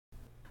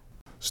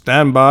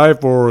Stand by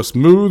for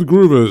Smooth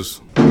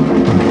Groovers.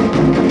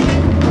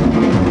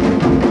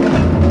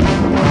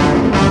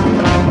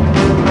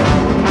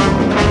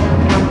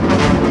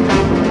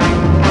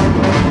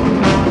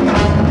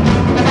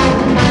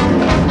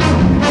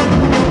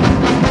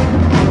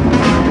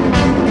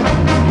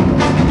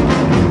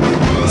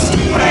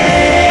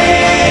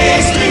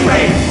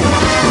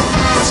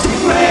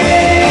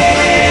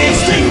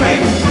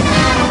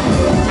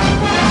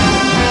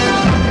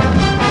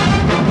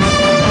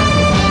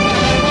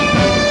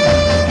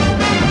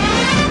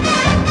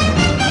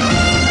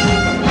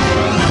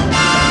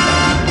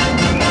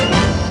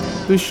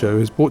 This show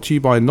is brought to you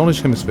by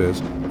Knowledge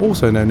Hemispheres,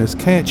 also known as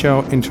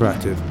KHL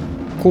Interactive,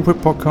 corporate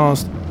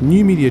podcast,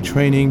 new media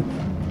training,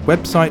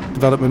 website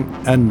development,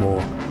 and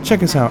more.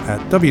 Check us out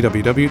at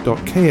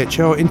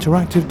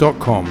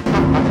www.khlinteractive.com.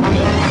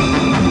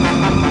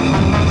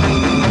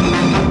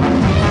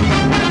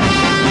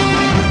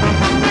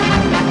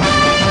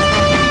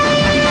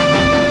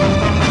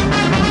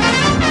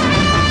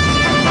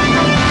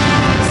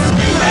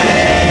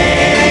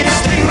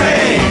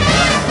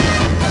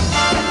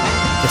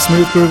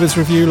 Smooth Groovers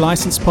Review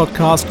licensed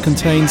podcast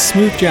contains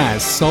smooth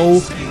jazz,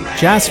 soul,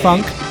 jazz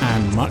funk,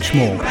 and much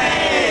more.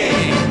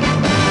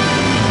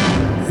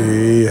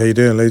 Hey, how you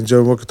doing, ladies and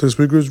gentlemen? Welcome to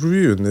Smooth Groovers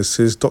Review, and this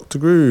is Dr.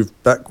 Groove,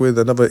 back with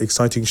another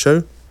exciting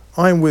show.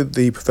 I'm with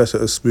the Professor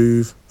of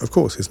Smooth. Of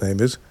course, his name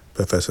is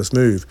Professor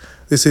Smooth.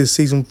 This is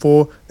Season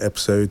 4,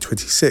 Episode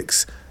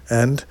 26,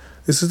 and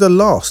this is the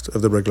last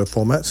of the regular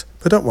formats,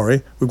 but don't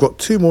worry, we've got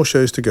 2 more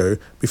shows to go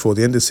before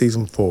the end of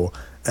Season 4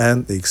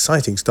 and the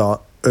exciting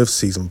start of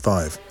Season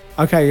 5.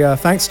 Okay,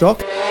 thanks,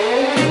 Doc.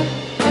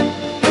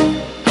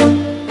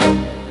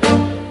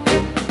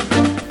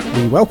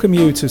 We welcome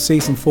you to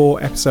Season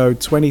 4, Episode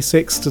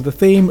 26, to the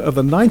theme of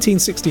the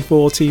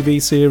 1964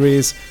 TV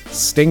series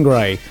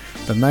Stingray,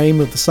 the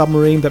name of the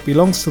submarine that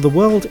belongs to the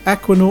World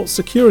Aquanaut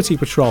Security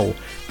Patrol,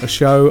 a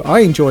show I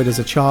enjoyed as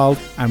a child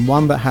and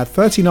one that had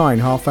 39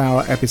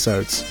 half-hour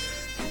episodes.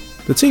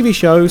 The TV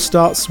show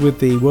starts with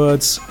the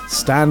words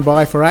 "Stand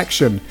by for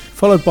action,"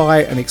 followed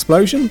by an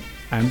explosion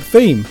and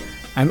theme,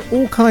 and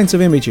all kinds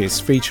of images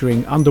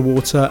featuring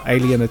underwater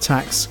alien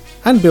attacks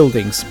and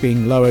buildings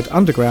being lowered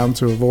underground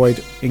to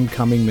avoid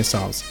incoming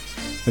missiles.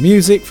 The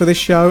music for this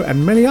show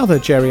and many other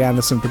Jerry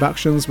Anderson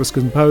productions was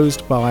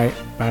composed by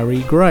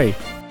Barry Gray.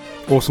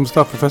 Awesome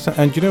stuff, Professor.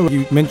 And you know,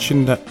 you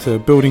mentioned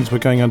that buildings were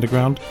going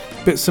underground.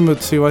 A bit similar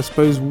to, I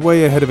suppose,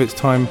 way ahead of its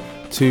time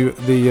to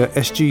the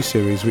SG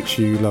series, which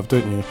you love,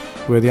 don't you?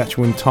 Where the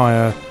actual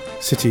entire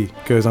city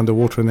goes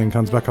underwater and then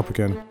comes back up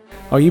again.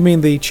 Oh, you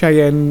mean the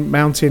Cheyenne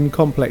Mountain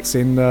complex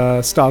in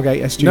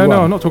Stargate SG-1?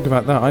 No, I'm not talking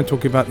about that. I'm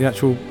talking about the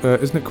actual,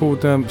 isn't it called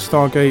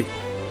Stargate?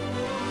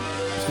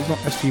 It's not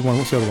SG-1,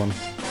 what's the other one?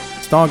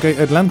 Stargate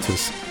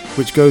Atlantis,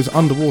 which goes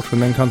underwater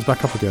and then comes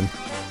back up again.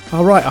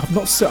 Oh, right,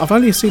 I've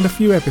only seen a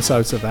few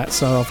episodes of that,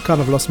 so I've kind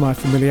of lost my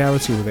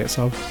familiarity with it,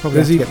 so I'll probably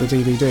have to get the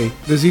DVD.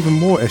 There's even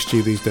more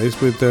SG these days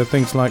with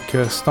things like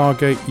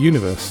Stargate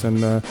Universe and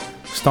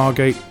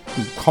Stargate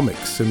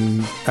comics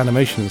and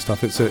animation and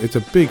stuff. It's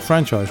a big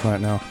franchise right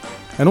now.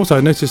 And also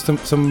I noticed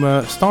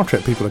some Star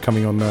Trek people are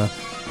coming on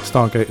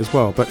Stargate as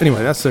well. But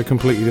anyway, that's a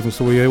completely different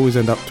story. We always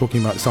end up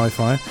talking about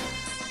sci-fi.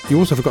 You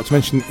also forgot to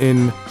mention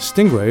in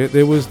Stingray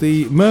there was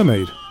the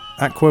mermaid,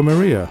 Aqua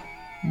Maria.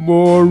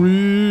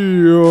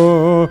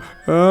 Maria,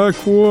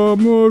 Aqua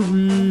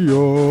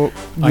Maria.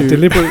 I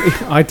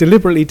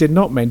deliberately did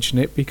not mention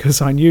it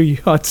because I knew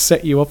I'd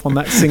set you up on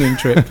that singing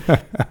trip.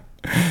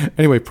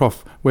 Anyway,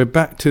 Prof, we're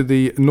back to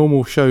the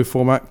normal show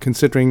format,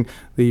 considering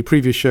the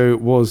previous show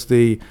was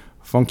the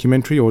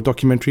funkumentary or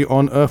documentary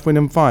on Earth, Wind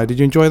and Fire. Did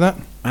you enjoy that?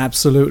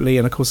 Absolutely,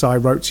 and of course I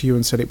wrote to you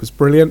and said it was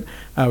brilliant.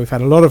 We've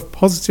had a lot of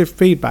positive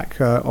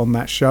feedback on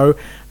that show,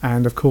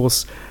 and of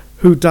course,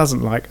 who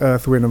doesn't like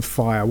Earth, Wind and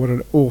Fire? What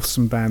an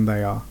awesome band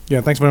they are.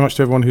 Yeah, thanks very much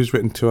to everyone who's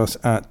written to us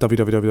at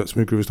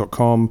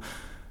www.smoothgroovers.com,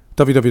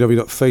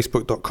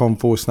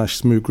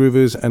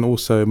 www.facebook.com/smoothgroovers, and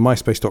also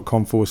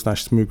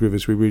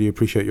myspace.com/smoothgroovers. We really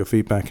appreciate your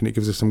feedback and it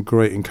gives us some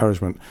great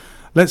encouragement.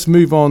 Let's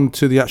move on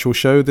to the actual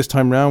show. This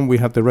time round we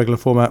have the regular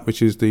format, which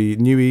is the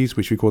newies,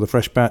 which we call the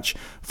fresh batch,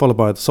 followed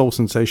by the soul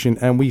sensation,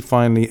 and we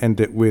finally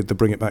end it with the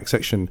bring it back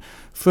section.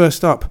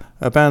 First up,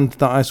 a band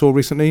that I saw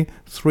recently,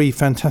 3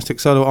 fantastic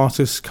solo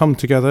artists come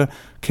together,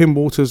 Kim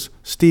Walters,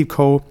 Steve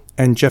Cole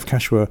and Jeff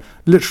Cashwer.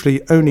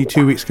 Literally only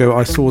 2 weeks ago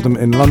I saw them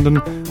in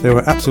London. They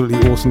were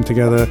absolutely awesome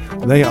together.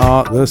 They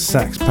are the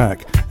Sax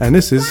Pack, and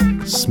this is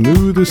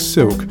Smooth as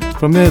Silk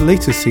from their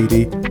latest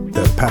CD,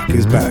 The Pack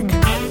is Back.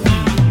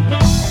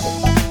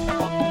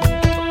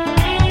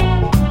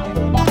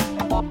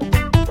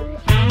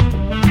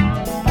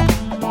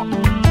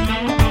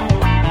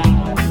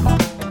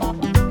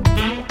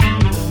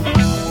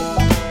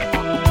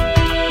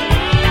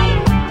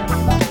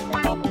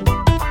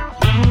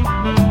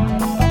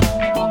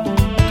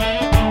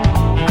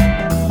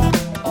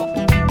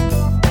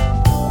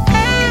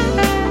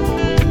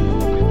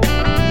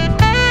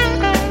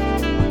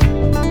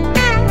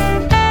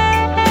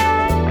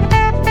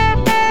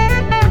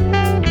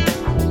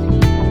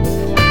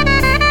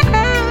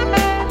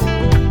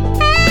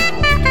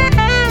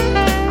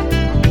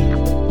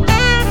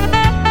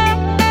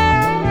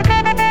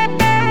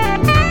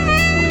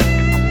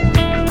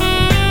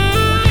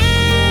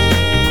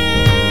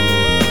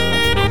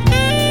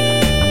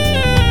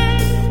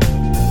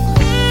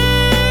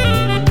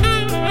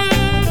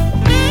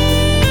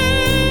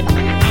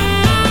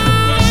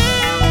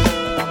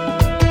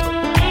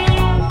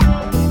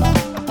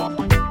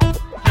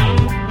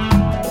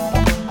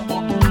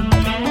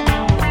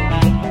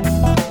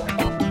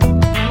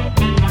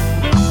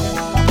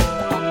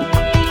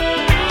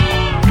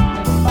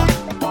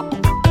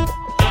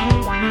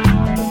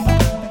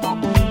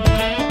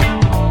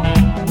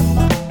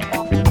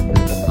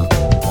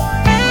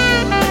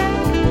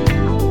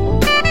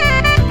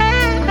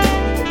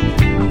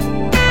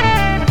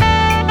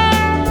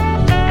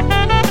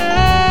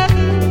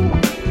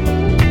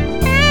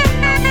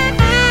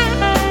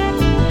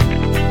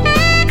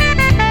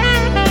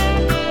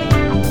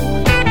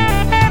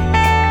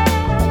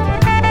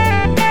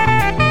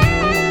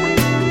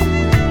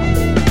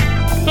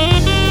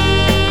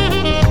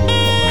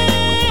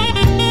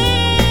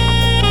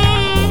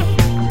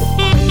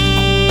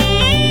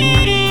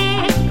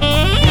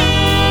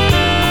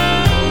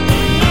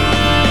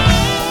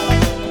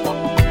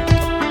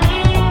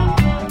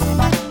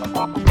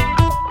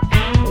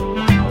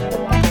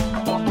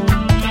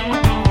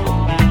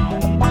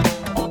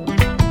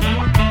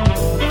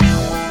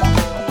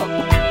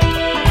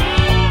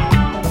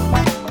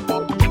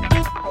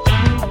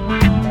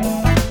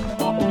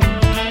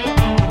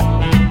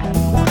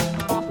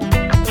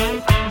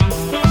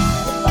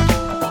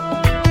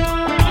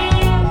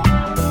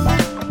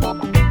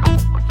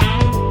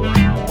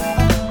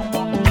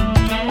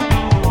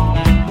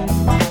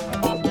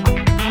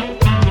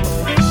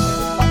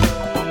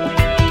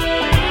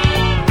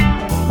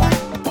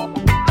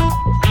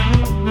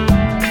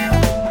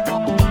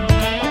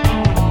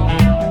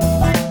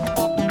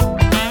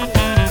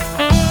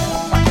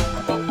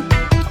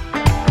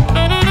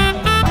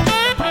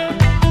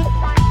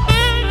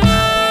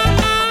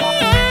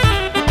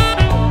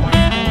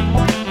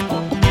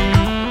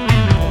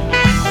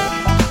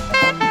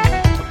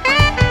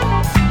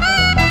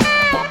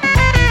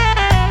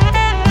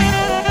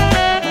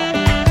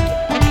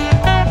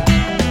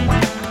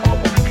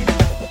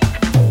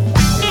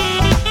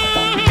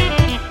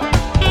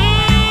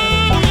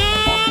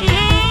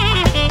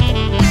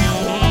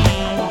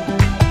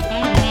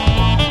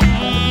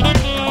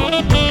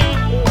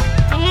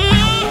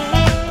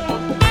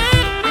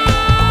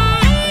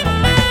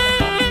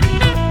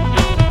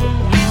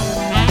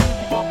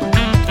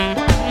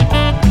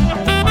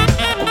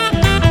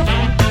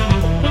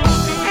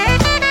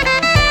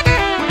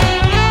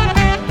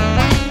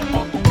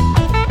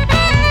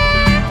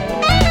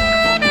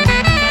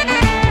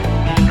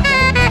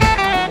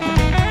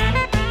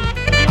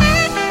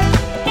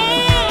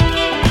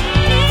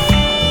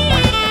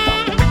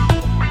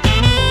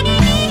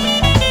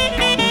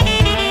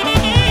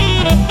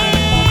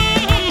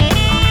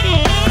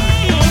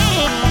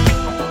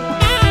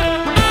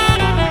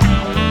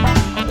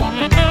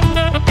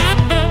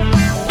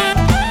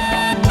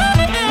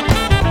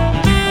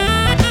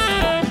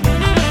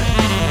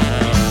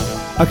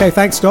 Okay,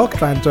 thanks,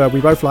 Doc, and we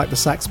both like the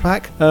Sax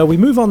Pack. We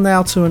move on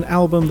now to an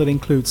album that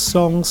includes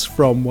songs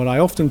from what I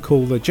often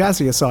call the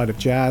jazzier side of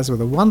jazz,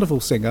 with a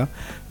wonderful singer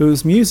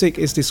whose music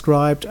is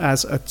described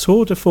as a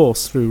tour de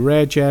force through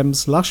rare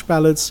gems, lush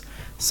ballads,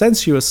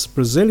 sensuous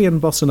Brazilian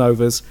bossa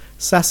novas,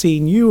 sassy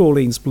New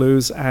Orleans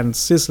blues, and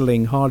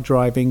sizzling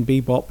hard-driving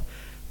bebop,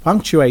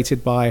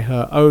 punctuated by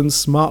her own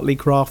smartly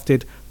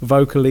crafted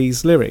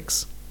vocalese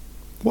lyrics.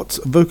 What's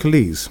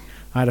vocalese?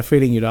 I had a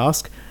feeling you'd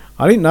ask.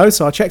 I didn't know,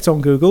 so I checked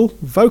on Google.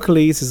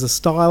 Vocalese is a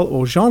style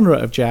or genre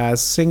of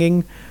jazz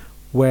singing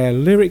where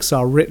lyrics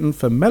are written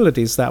for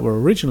melodies that were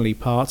originally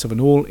part of an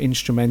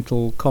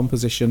all-instrumental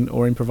composition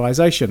or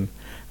improvisation.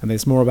 And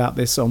there's more about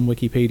this on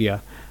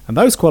Wikipedia. And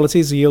those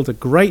qualities yield a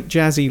great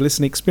jazzy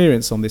listening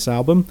experience on this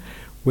album,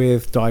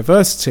 with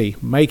diversity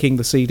making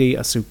the CD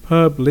a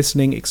superb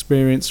listening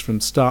experience from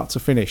start to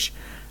finish.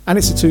 And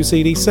it's a 2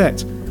 CD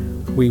set.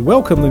 We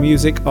welcome the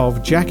music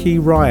of Jackie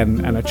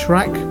Ryan and a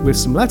track with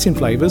some Latin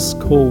flavours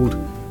called,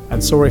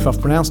 and sorry if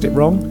I've pronounced it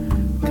wrong,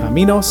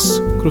 Caminos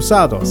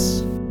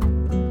Cruzados.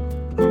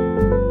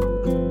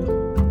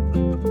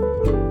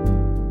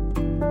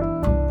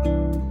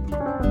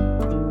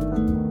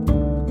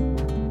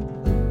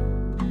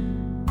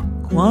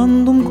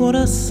 Quando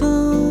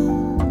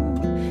coração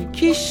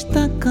que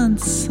está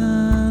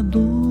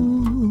cansado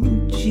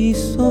de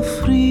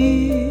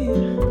sofrer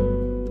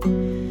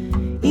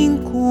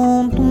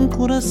encontra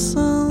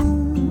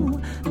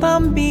coração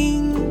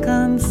também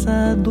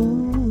cansado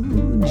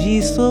de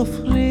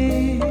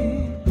sofrer,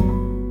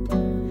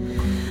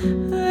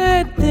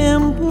 é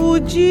tempo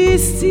de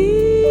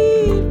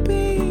se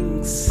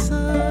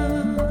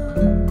pensar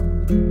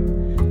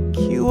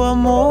que o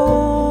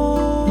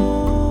amor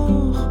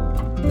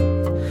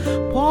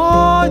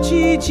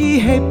pode de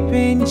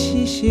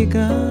repente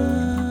chegar.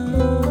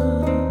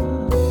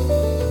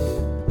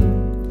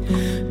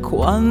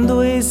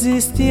 Quando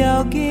existe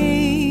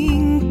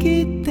alguém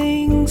que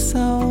tem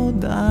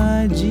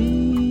saudade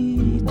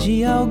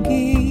de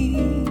alguém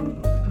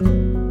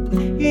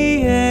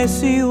e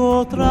esse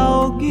outro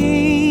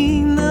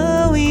alguém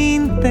não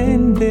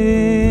entender,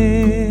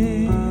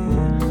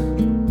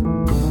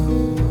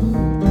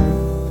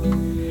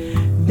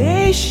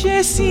 deixe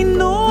esse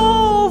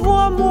novo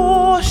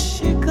amor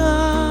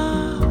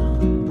chegar,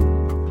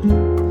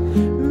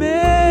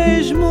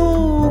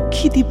 mesmo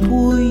que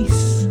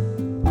depois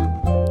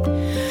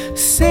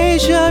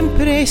seja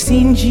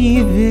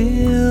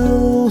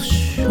imprescindível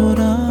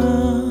chorar.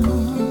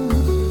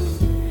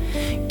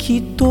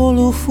 Que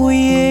tolo fui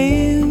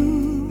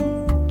eu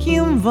que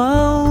em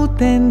vão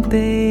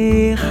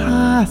tentei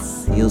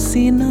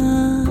raciocinar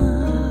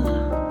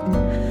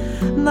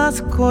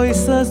nas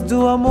coisas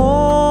do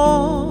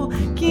amor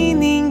que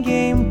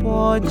ninguém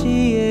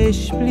pode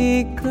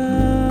explicar.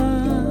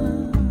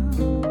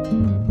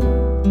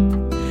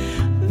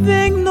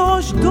 Vem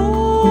nós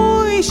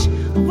dois,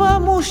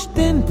 vamos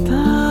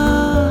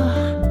tentar.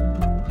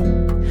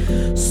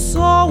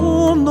 Só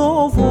um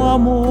novo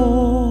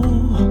amor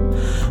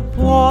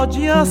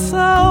pode a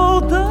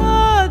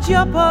saudade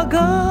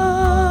apagar.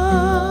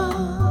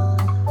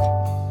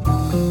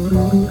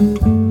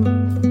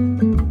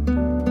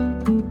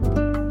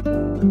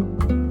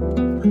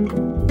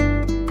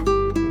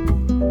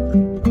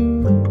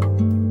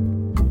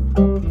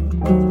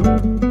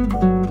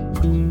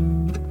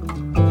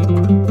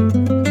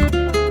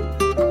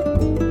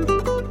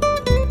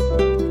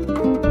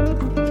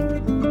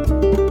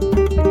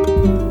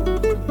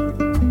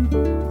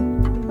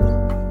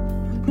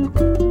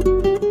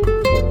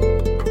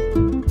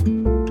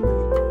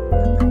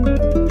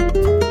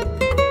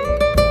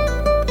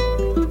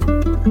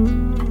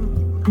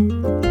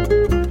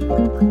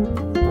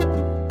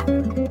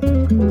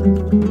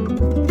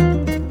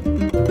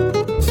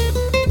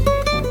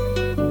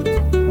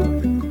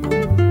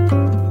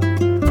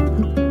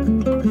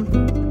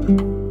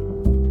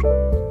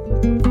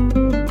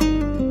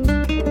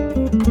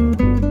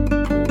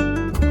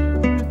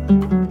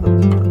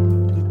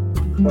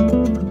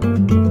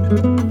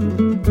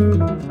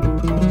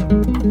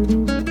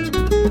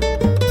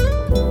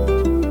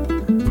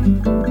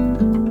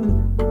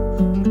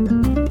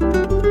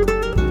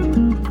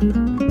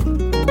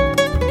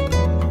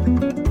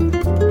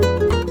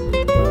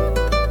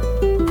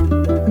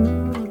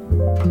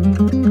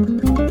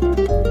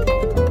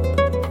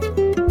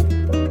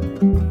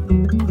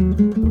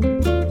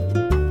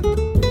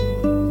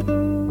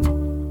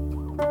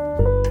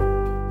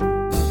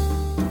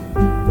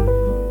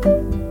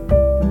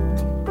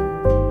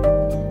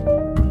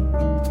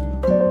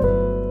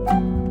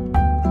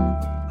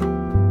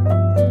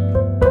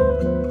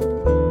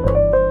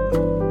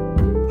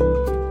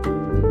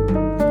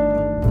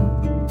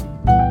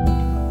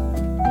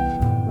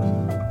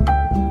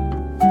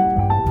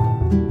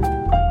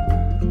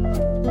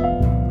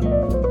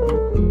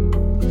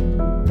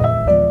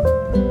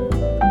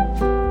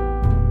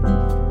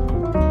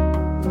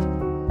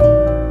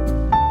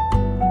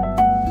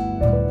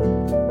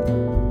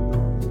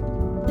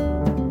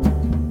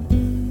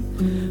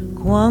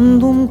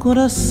 Quando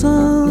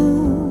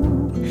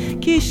coração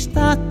que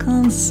está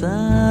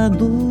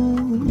cansado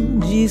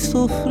de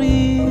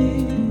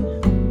sofrer,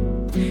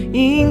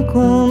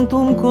 enquanto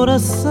um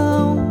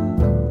coração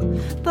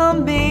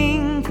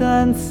também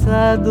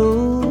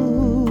cansado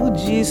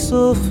de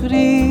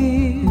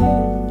sofrer.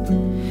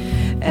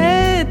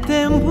 É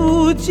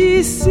tempo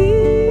de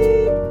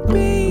se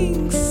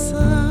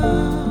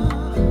pensar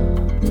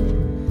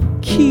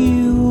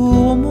que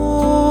o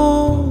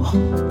amor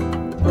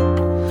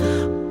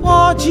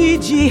pode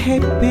de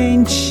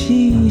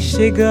repente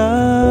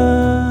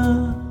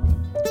chegar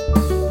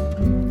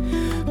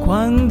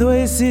quando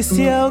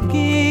existe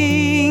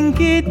alguém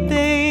que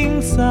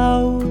tem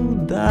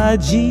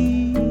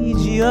saudade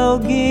de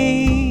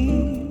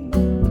alguém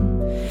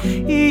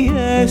e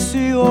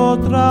esse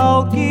outro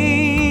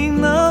alguém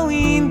não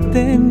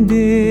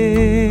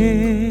entender.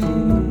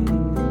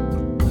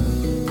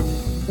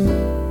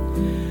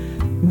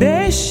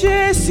 Deixe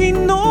esse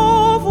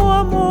novo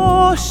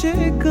amor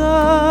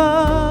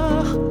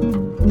chegar,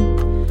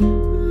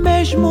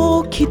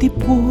 mesmo que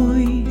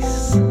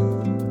depois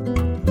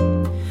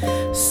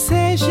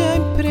seja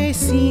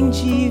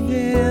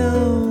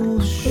imprescindível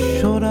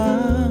chorar.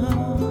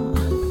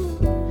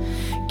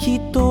 Que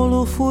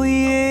tolo fui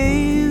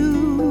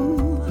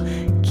eu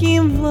que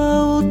em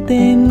vão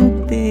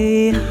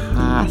tentei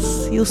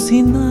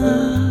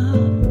raciocinar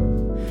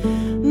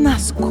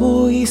nas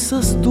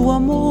coisas do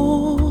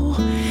amor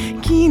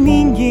que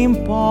ninguém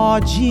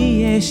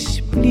pode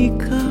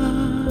explicar.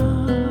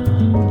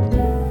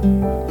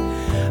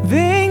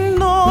 Vem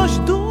nós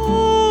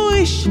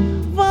dois,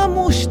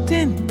 vamos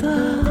tentar.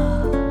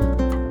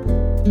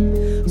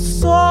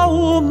 Só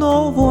o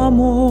novo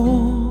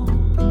amor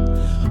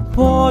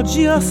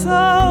pode a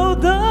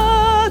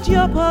saudade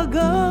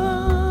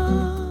apagar.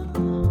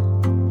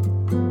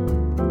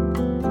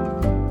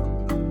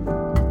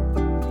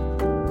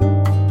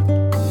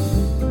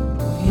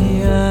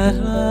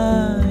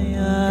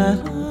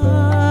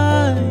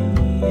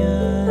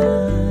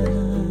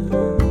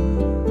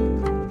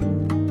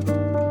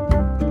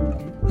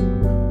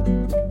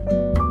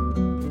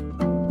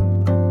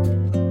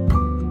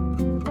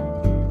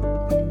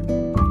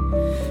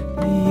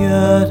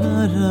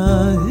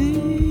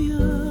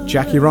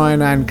 Jackie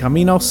Ryan and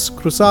Caminos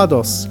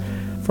Cruzados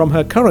from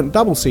her current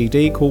double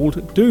CD called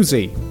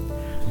Doozy.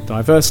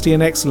 Diversity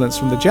and excellence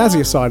from the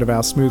jazzier side of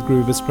our Smooth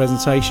Groovers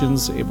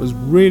presentations. It was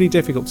really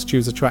difficult to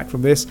choose a track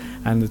from this,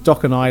 and the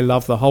Doc and I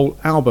love the whole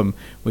album,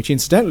 which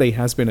incidentally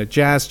has been a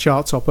jazz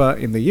chart topper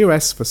in the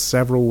US for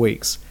several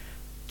weeks.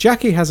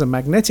 Jackie has a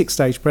magnetic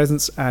stage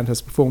presence and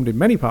has performed in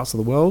many parts of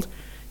the world,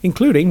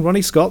 including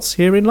Ronnie Scott's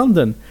here in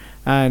London,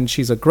 and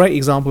she's a great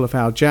example of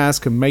how jazz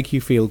can make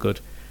you feel good.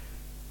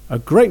 A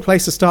great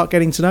place to start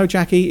getting to know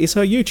Jackie is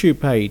her YouTube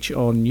page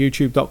on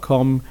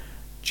youtube.com,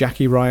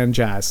 Jackie Ryan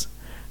Jazz,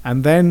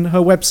 and then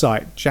her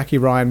website,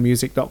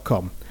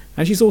 JackieRyanMusic.com,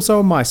 and she's also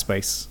on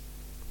MySpace.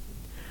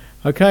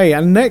 Okay,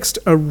 and next,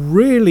 a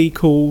really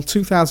cool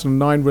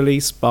 2009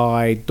 release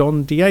by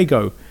Don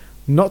Diego,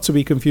 not to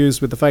be confused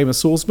with the famous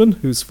swordsman,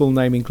 whose full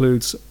name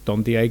includes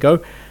Don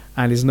Diego,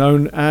 and is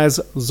known as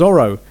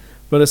Zorro,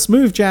 but a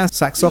smooth jazz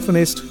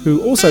saxophonist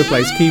who also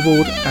plays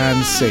keyboard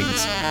and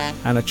sings.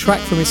 And a track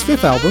from his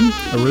fifth album,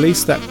 a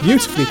release that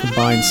beautifully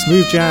combines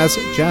smooth jazz,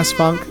 jazz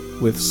funk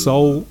with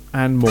soul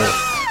and more,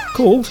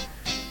 called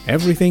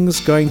Everything's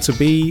Going to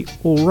Be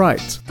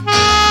Alright.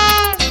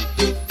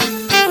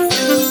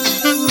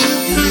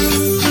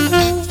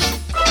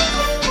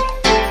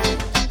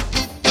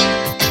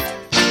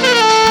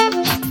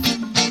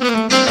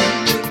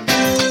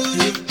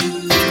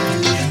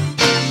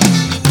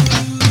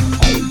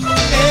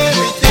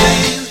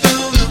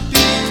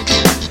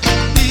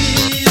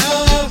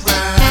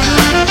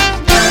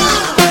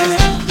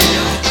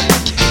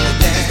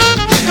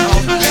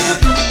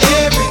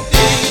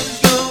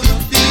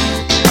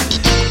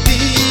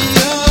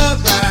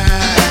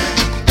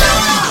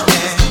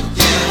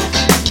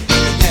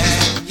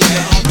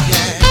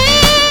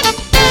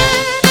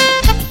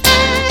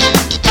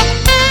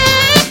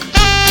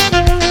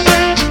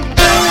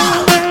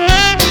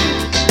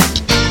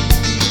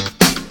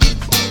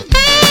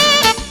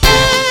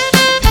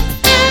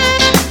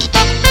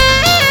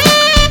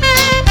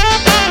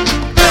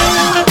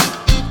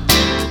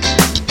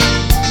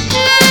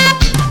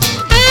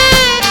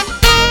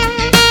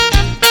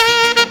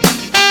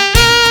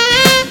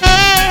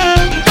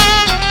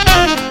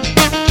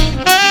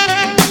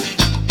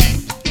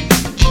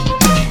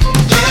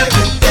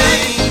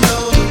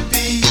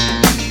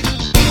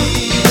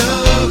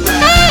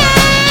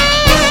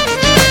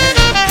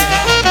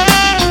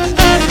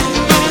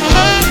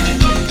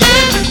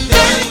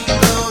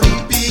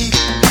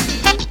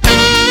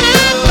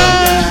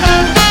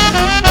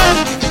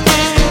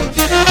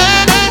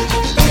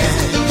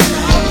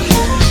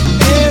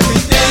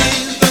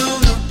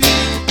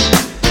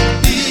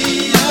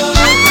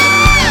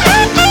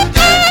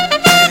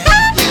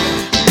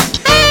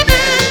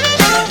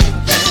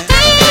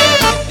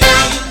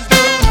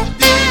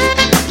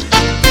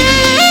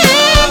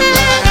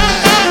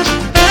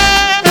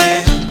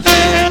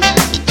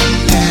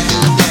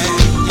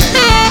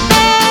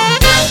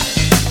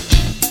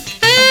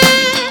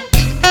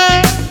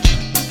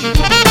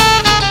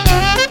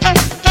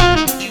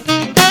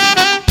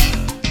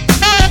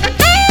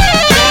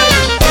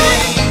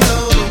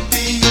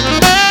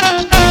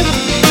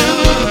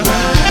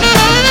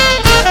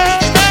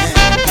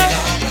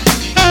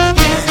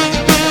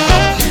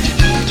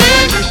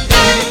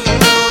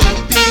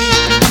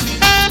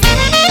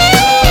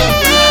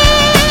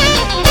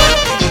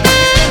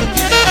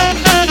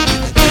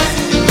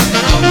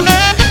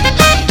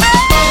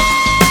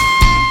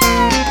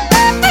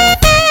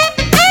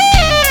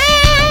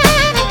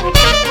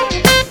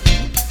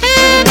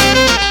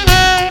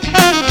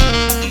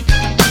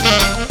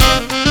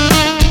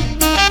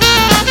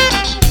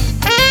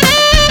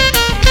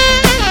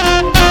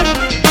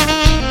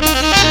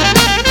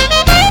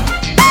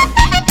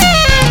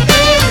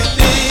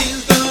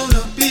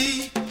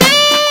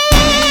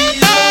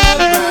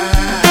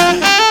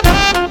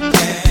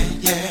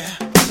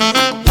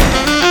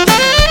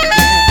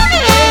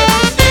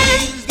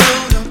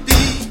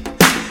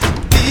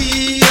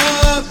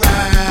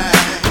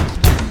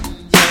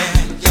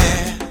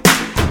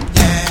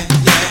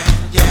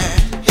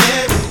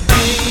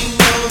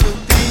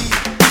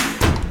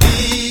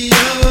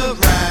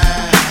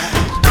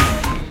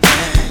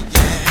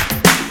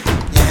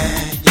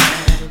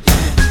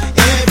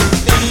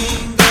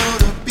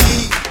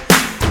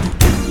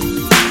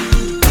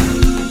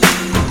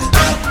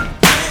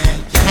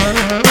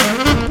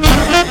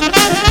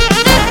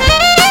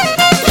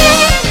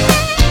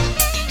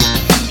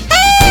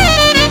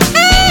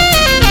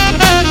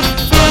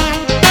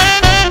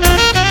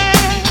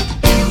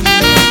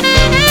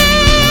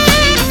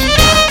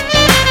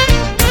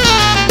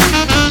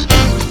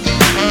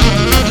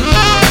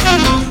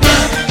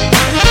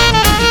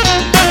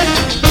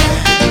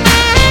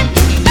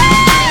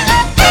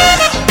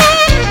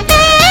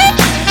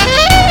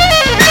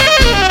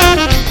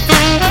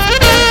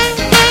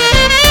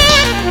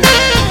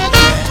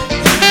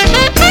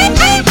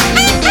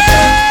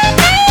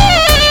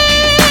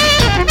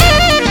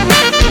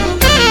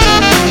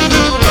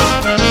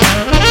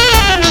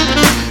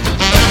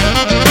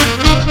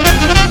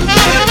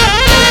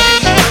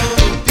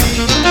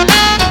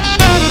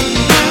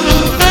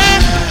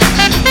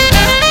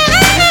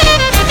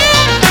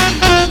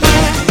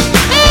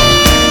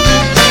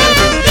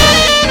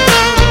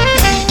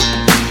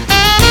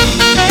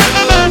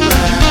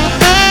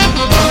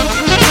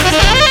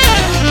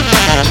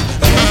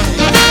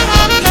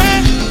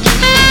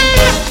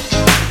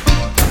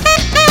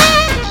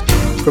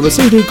 From a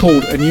CD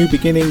called A New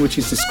Beginning, which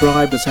is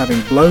described as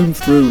having blown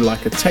through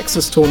like a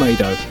Texas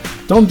tornado,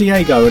 Don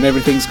Diego and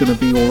Everything's Gonna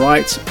Be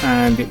Alright,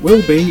 and it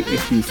will be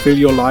if you fill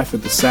your life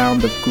with the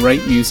sound of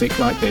great music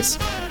like this.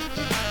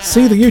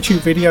 See the YouTube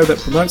video that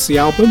promotes the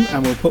album,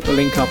 and we'll put the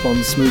link up on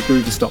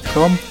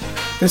smoothgroovers.com.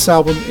 This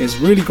album is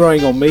really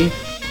growing on me.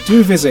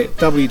 Do visit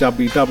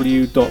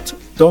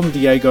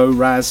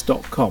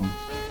www.dondiegoraz.com.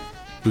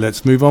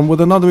 Let's move on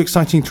with another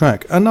exciting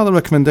track, another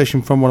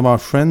recommendation from one of our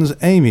friends,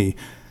 Amy.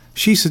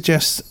 She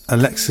suggests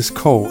Alexis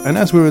Cole, and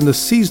as we're in the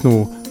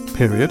seasonal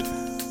period,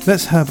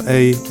 let's have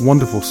a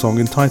wonderful song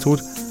entitled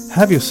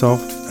Have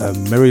Yourself a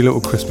Merry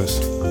Little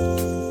Christmas.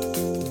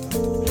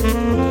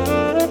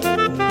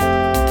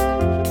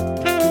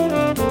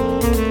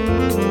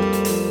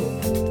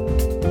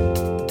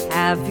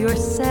 Have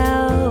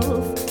yourself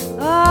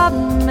a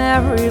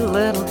merry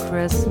little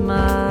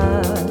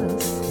Christmas.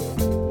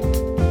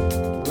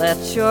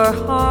 Let your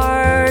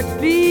heart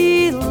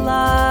be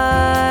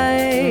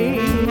light.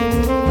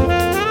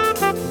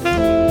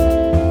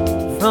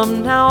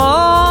 From now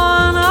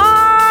on,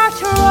 our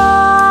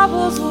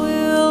troubles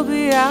will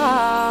be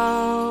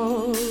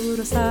out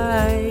of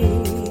sight.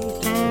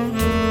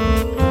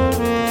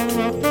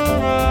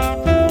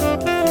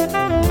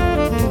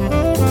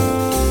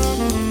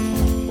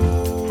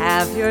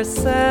 Have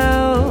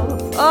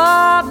yourself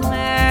a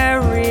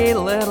merry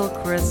little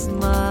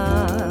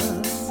Christmas.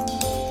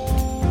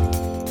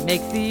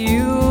 Make the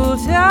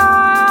Yuletide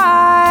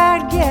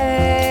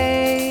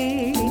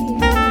gay.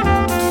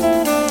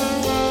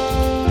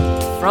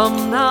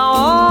 From now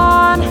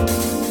on,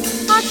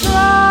 our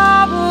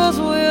troubles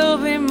will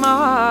be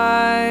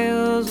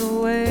miles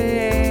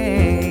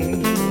away.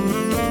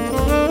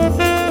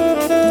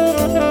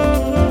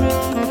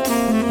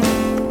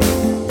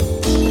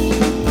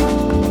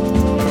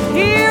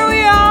 Here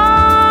we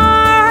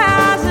are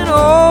as in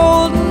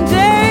olden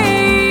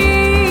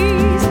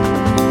days,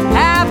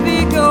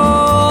 happy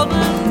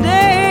golden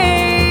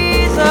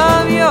days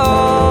of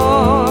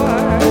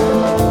yore.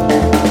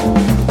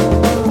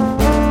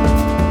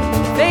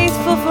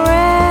 Faithful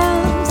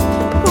friends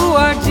who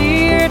are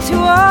dear to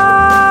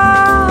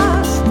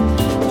us,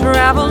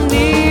 travel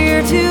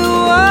near to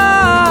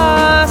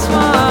us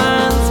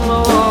once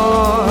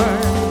more.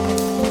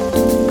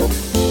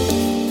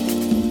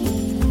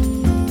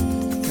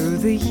 Through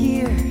the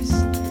years,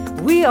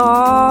 we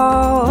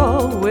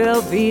all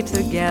will be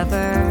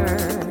together,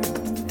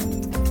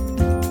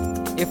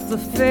 if the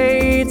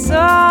fates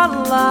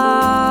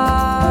allow.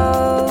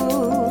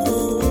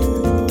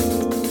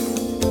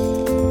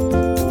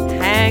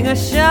 Hang a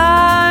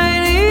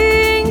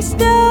shining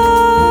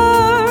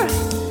star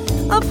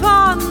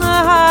upon the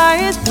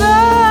highest bough,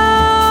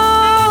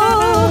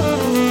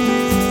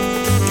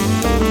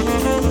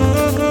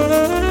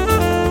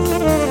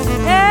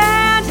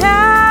 and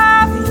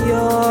have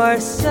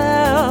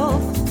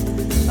yourself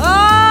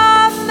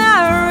a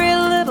merry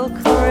little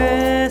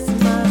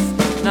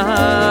Christmas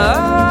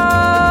now.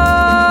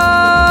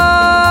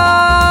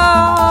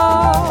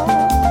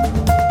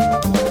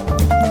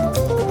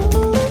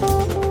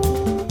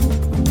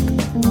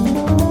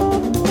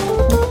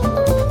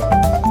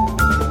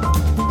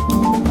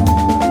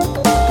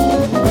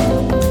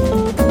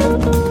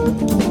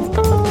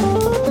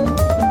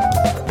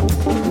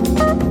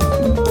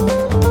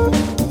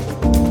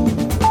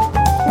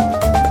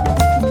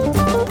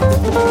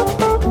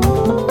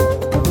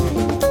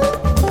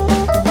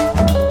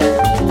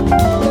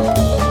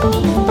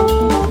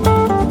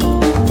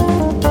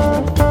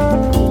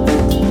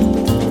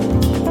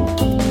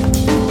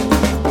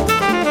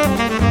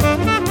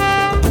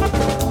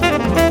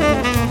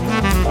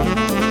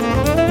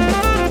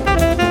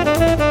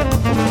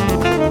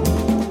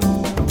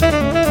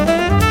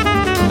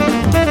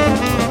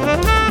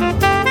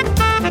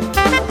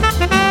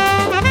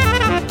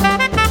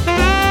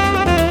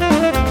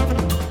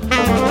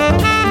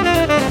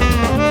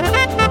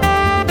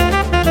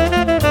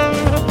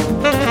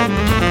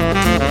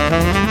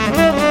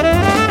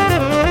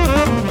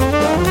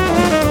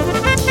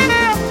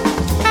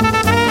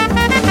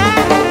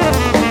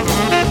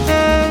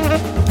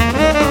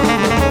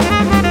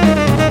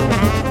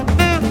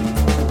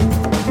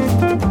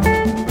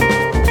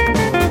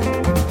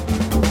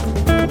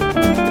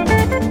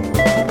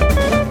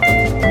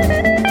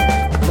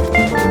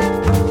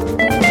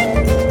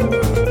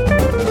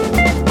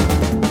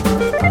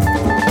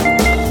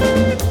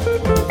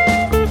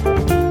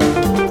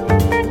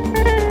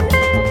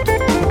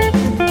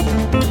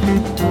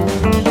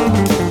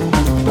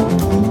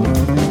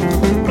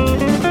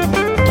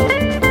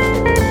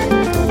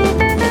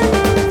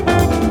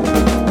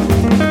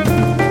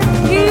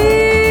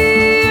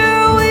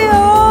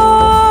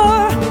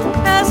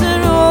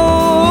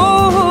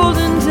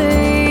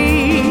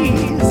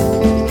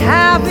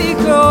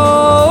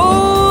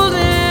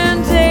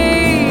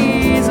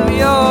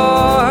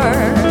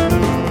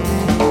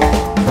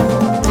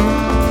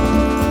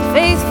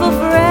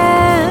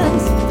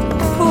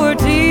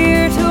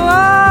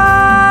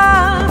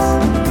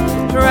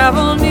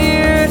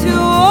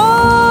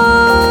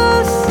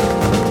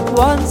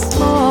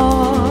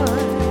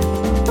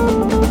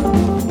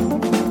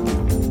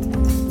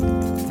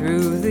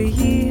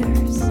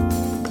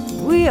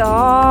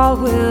 all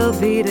will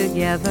be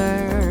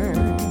together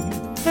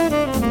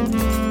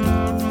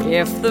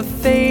if the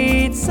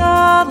fates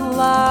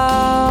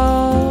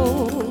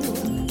allow.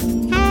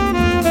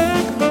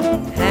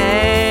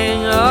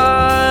 Hang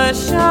a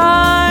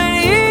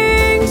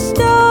shining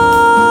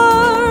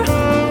star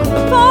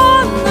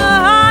upon the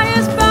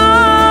highest bough,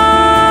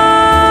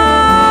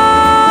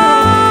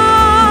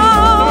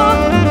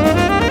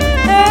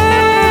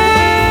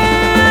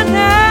 and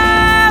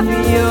have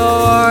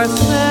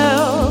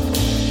yourself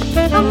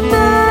a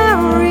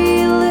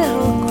merry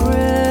little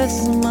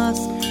Christmas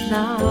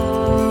now.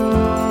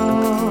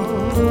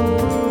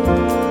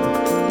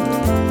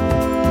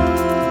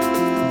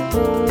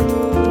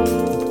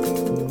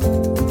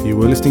 You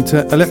were listening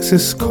to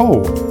Alexis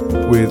Cole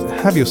with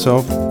Have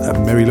Yourself a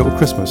Merry Little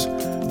Christmas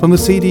from the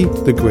CD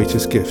The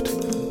Greatest Gift.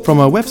 From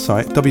our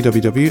website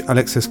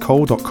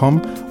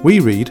www.alexiscole.com we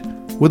read,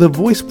 with a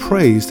voice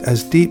praised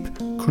as deep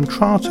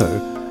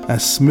contralto,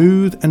 as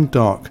smooth and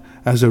dark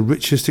as the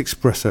richest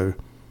espresso.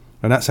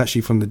 And that's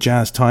actually from the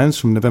Jazz Times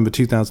from November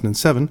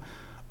 2007.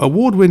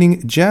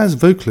 Award-winning jazz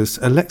vocalist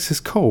Alexis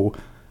Cole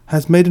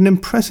has made an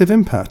impressive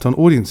impact on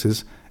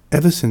audiences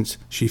ever since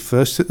she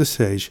first hit the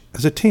stage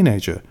as a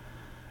teenager.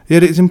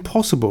 Yet it is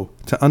impossible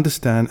to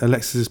understand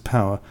Alexis's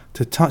power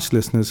to touch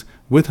listeners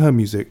with her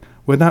music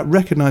without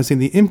recognizing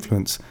the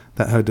influence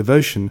that her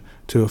devotion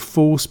to a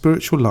full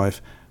spiritual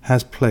life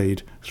has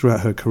played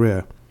throughout her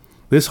career.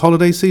 This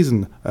holiday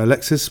season,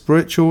 Alexis'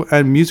 spiritual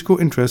and musical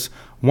interests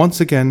once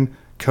again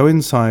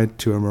coincide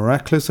to a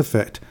miraculous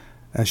effect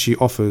as she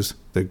offers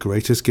the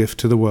greatest gift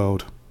to the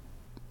world.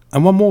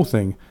 And one more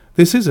thing,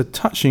 this is a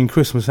touching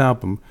Christmas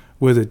album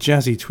with a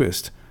jazzy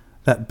twist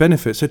that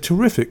benefits a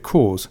terrific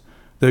cause.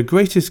 The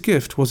greatest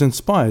gift was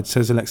inspired,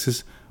 says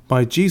Alexis,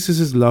 by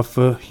Jesus' love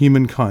for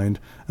humankind,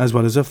 as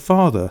well as her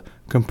father,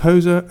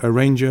 composer,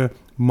 arranger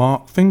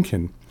Mark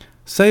Finkin.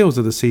 Sales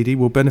of the CD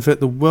will benefit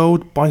the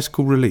World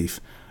Bicycle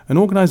Relief, an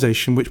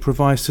organisation which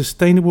provides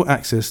sustainable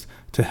access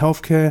to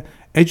healthcare,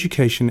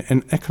 education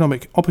and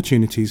economic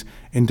opportunities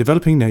in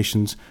developing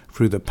nations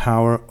through the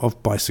power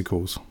of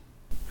bicycles.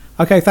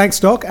 Okay, thanks,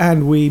 Doc,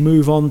 and we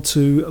move on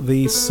to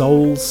the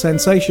soul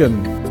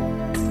sensation.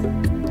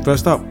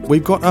 First up,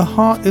 we've got A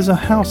Heart is a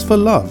House for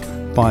Love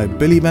by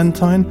Billy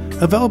Valentine,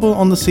 available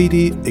on the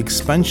CD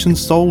Expansion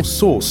Soul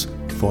Source,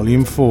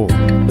 Volume 4.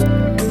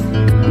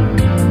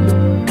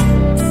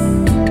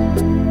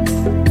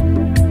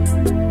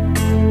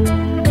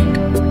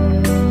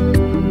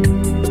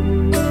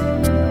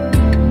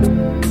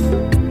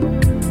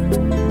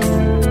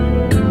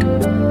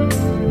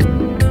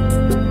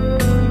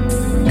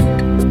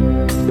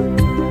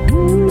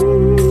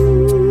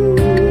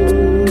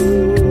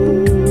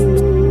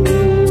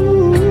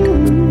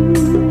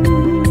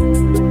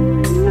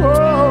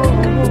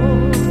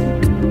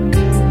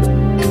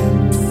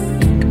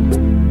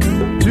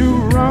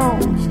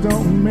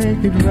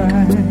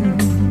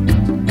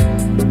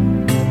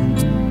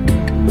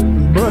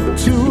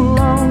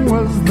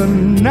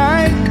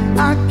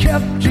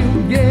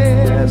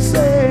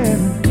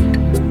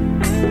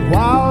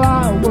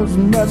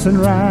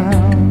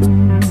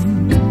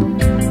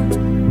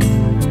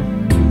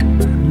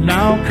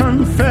 Now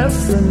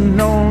confessing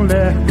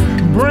only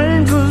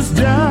brings us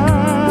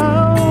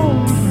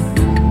down.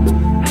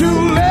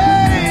 Too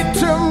late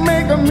to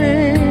make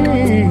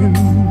amends.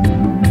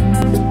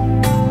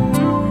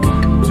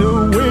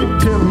 To wait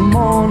till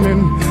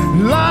morning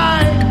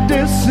light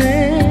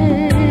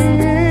descends.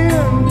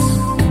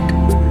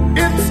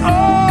 It's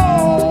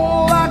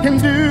all I can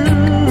do,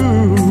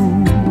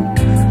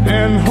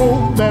 and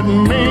hope that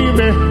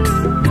maybe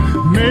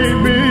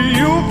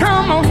you'll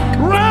come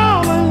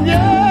around again.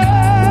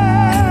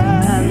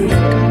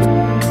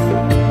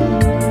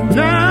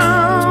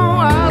 Now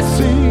I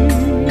see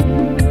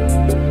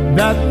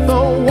that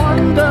the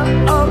wonder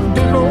of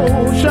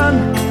devotion,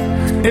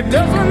 it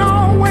doesn't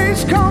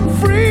always come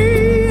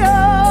free.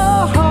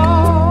 A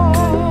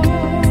heart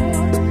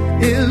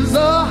is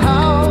a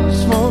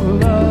house for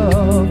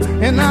love,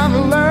 and I've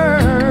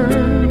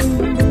learned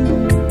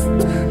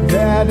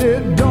that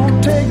it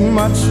don't take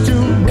much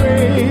to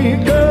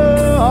break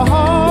a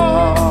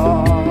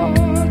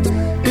heart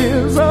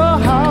is a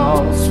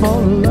house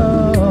for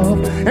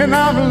love, and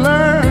I've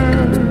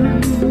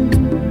learned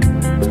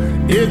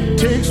it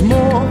takes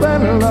more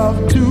than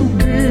love to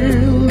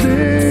build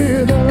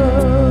it up.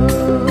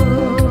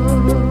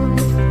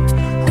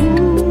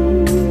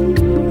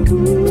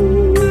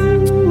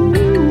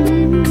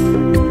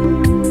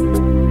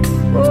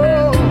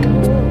 Oh.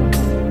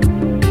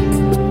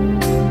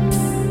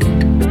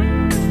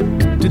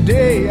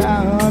 Today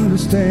I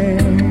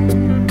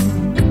understand.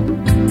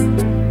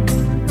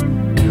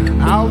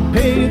 I'll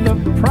pay the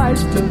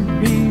price to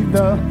be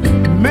the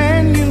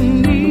man you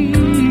need.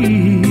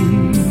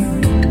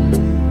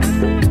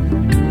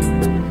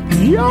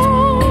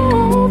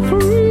 You're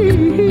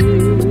free.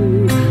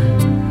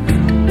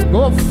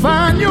 Go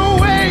find your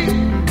way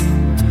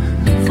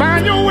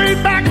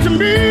back to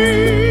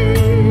me.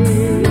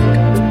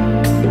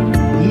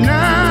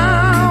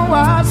 Now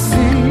I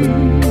see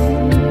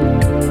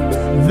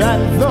that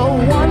the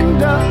one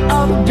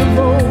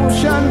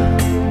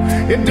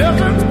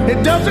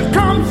it doesn't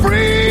come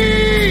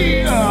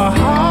free. A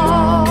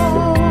heart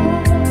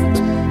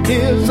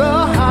is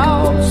a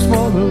house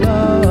for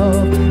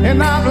love,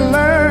 and I've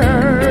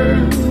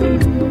learned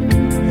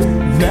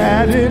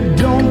that it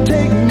don't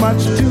take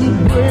much to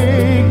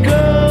break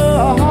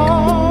a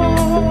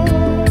heart.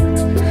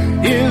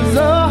 Is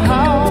a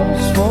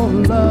house for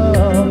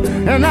love,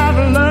 and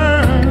I've learned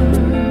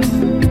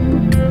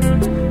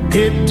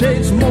it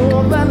takes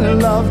more than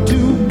love to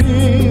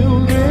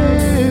build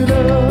it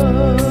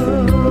up.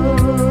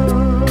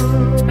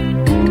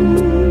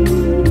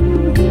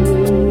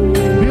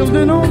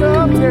 Building on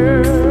up,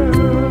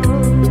 girl.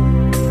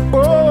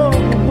 Oh,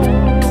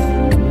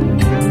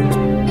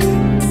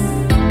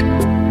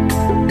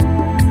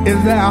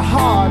 is there a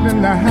heart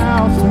in the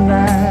house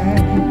tonight?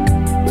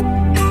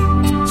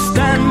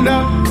 Stand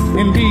up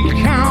and be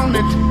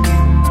counted.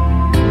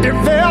 If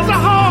there's a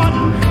heart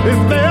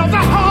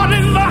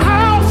in the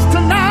house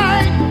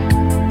tonight,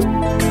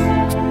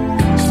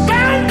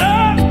 stand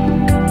up,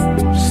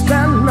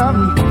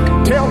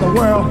 tell the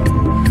world,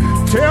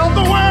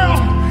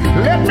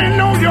 let me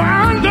know you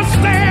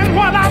understand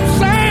what I'm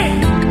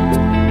saying.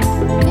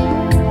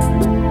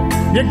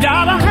 You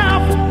gotta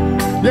have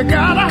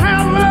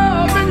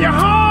love in your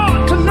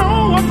heart to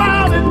know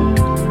about it.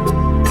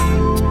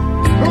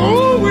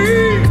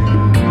 Ooh-wee.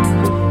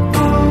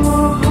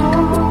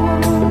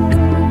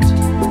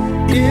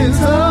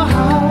 Is a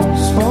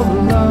house for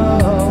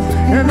love,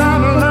 and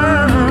I've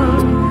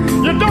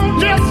learned you don't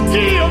just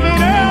give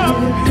it up,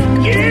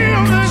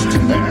 give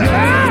it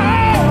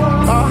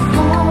up. A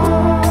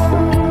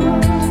heart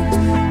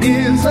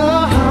is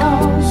a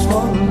house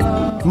for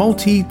love.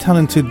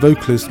 Multi-talented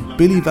vocalist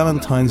Billy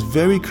Valentine's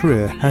varied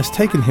career has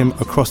taken him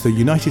across the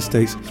United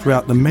States,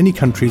 throughout the many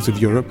countries of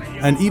Europe,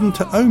 and even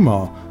to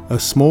Oman, a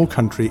small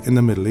country in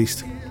the Middle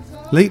East.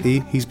 Lately,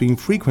 he's been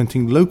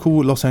frequenting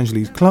local Los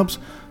Angeles clubs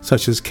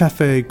such as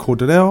Café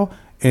Cordero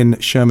in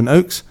Sherman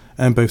Oaks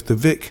and both the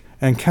Vic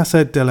and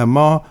Casa de la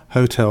Mar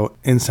Hotel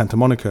in Santa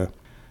Monica.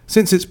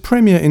 Since its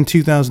premiere in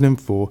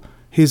 2004,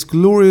 his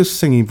glorious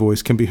singing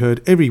voice can be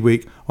heard every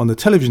week on the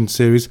television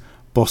series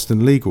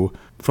Boston Legal,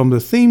 from the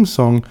theme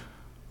song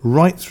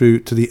right through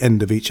to the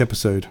end of each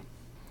episode.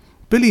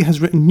 Billy has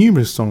written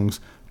numerous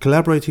songs,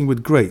 collaborating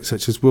with greats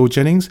such as Will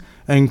Jennings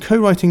and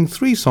co-writing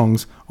 3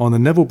 songs on the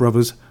Neville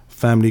Brothers'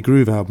 Family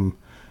Groove album.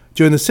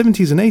 During the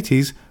 70s and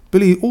 80s,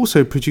 Billy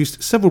also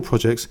produced several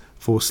projects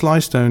for Sly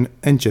Stone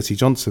and Jesse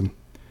Johnson,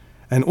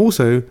 and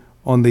also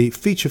on the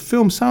feature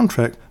film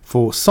soundtrack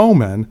for Soul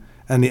Man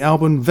and the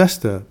album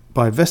Vesta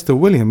by Vesta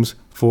Williams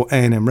for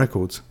A&M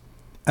Records.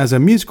 As a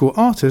musical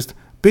artist,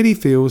 Billy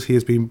feels he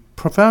has been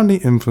profoundly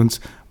influenced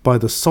by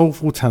the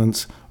soulful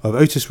talents of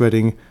Otis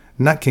Redding,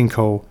 Nat King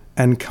Cole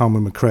and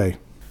Carmen McRae.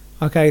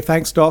 Okay,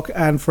 thanks Doc.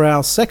 And for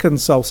our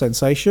second soul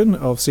sensation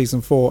of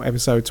Season 4,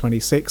 Episode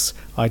 26,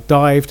 I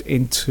dived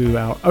into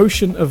our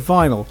ocean of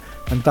vinyl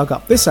and dug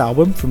up this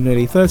album from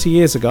nearly 30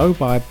 years ago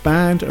by a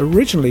band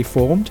originally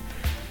formed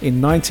in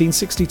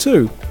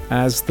 1962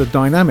 as The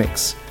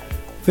Dynamics.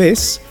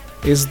 This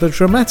is The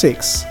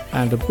Dramatics,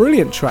 and a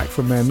brilliant track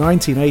from their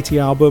 1980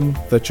 album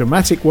The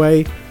Dramatic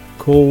Way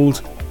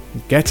called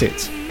Get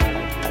It.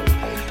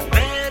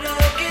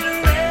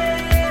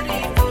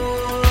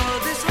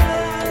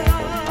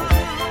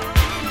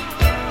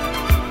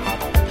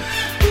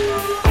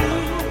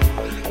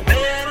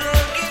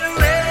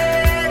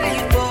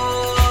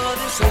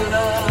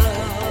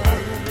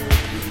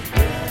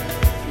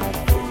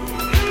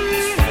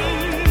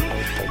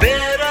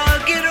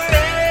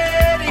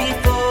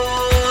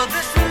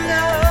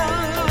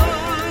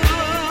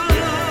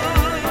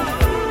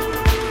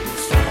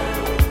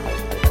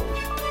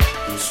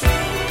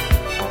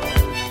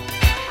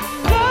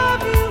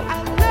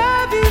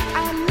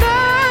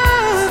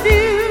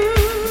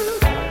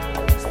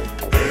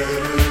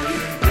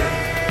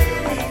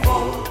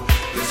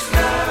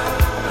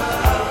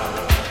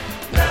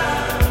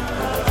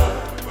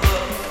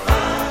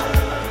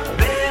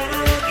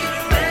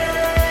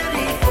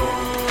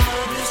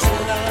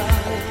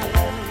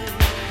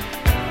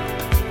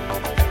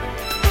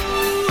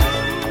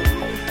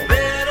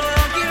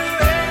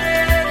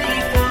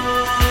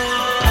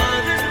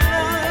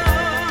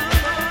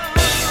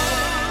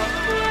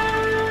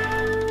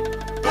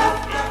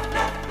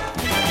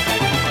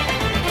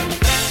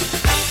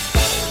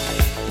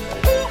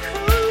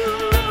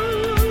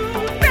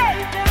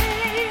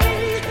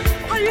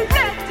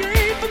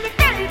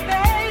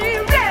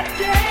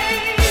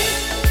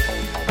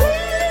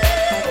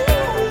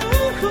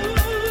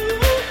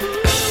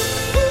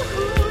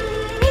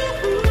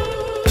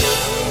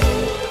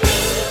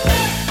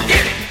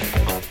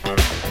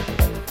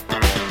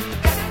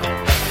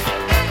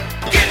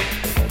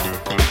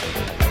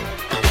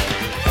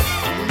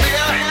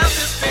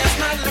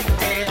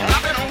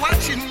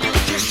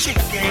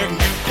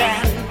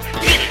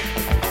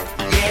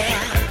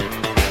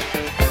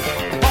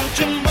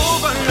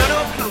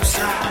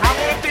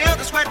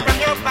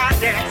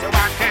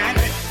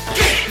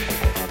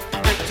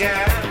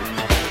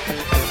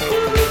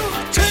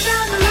 Turn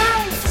down the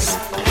lights,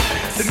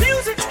 the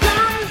music's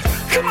loud,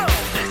 come on.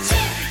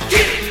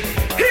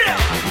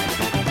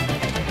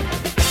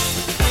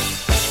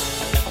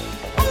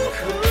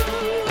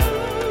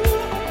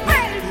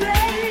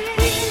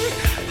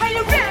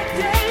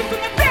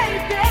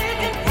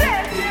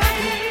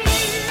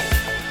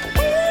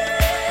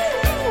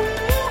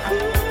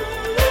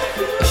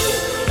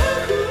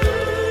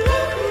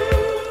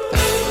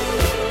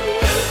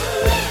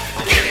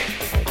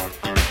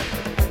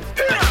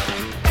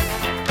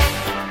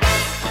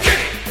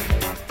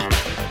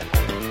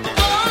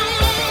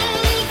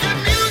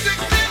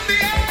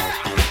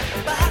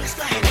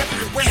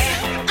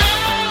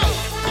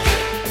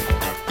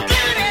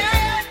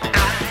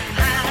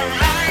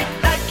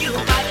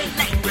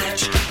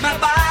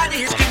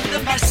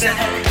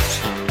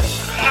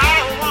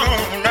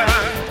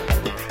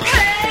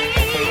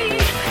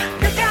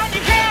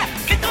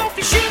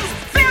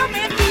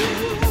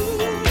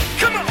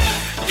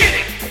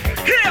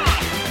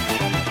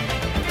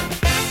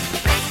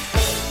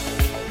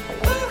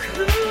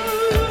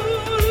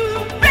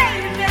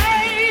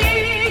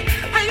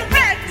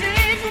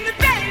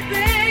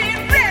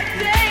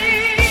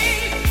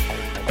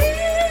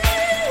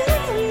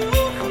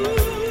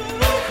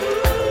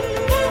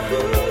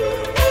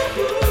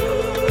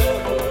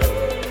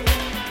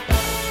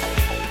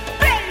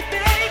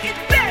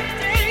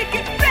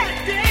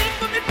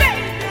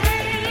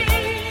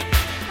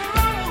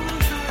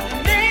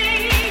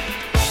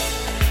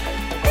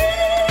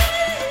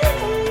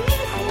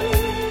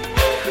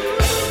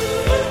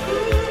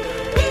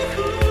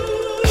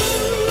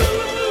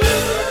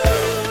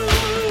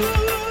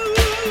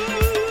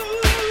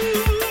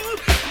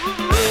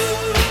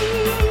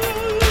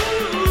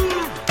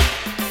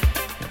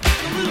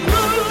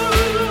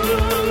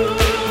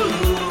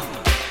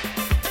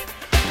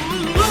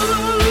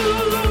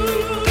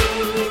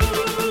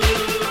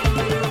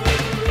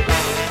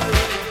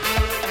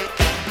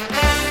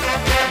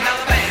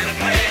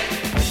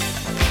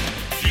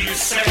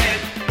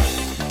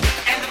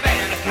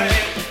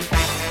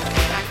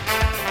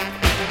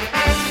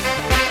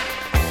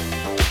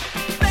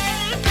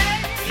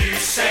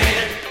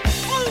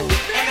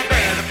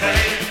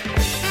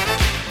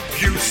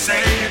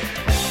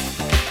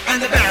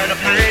 and the better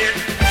play it.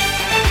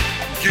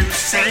 You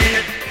say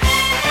it.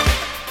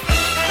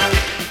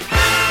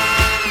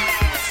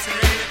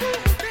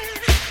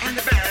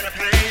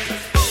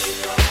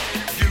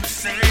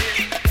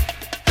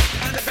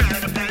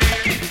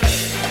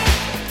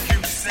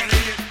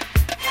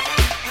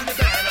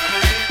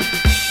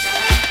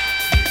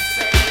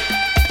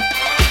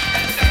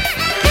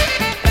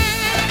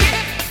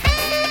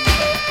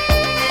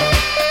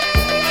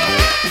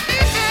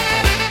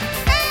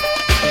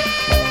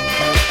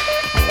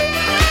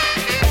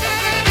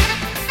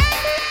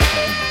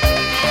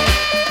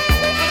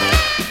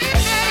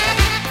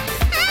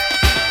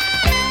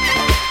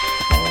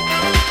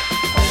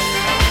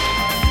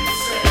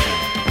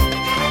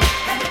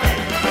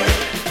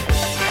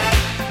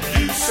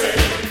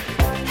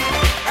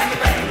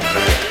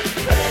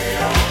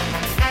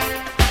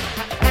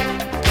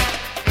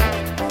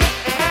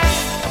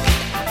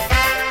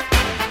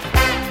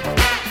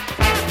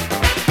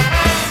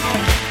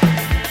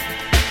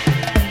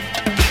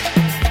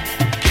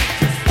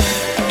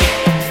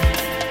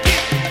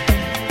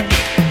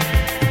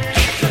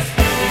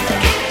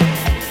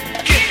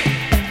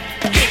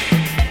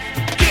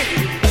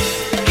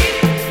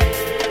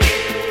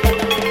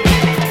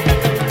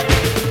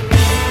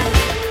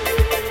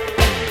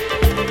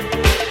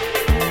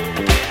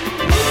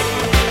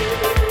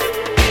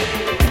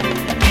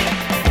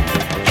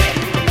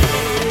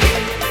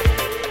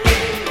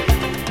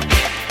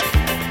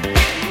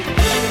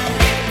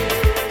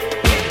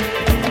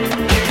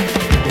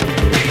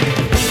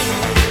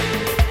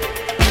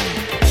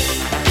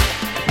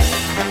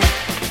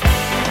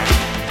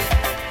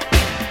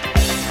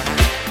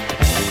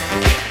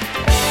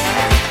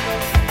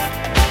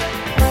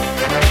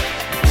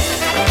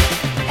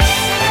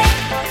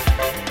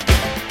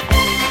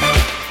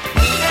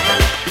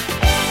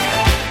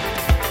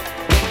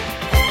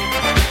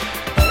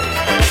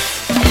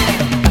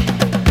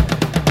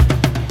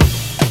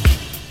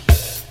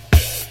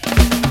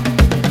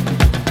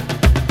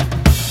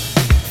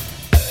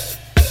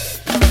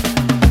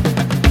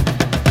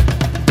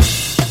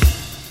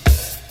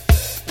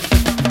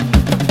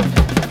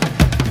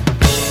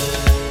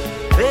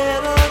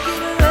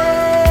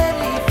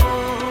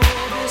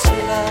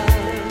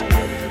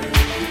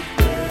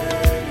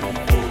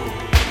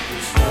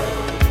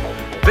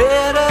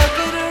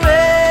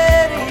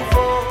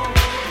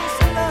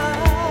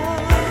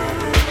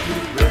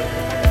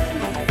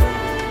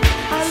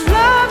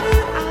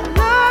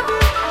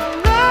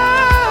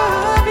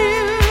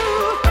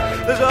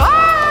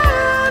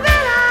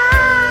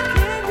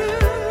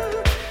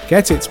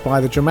 Get It by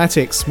The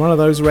Dramatics, one of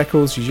those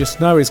records you just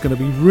know is going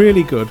to be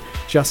really good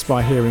just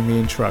by hearing the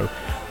intro,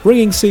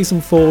 bringing Season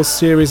 4's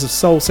series of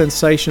soul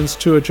sensations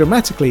to a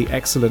dramatically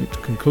excellent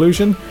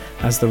conclusion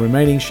as the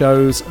remaining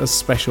shows as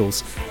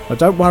specials. But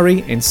don't worry,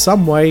 in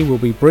some way we'll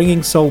be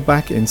bringing soul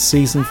back in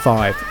Season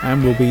 5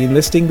 and we'll be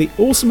enlisting the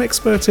awesome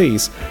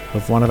expertise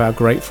of one of our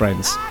great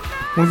friends.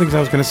 One of the things I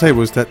was going to say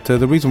was that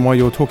the reason why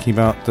you're talking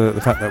about the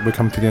fact that we're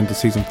coming to the end of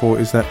Season 4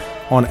 is that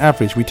on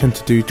average we tend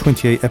to do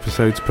 28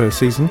 episodes per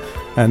season,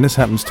 and this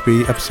happens to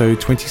be episode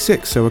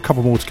 26, so a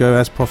couple more to go.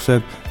 As Prof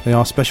said, they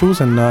are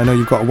specials, and I know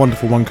you've got a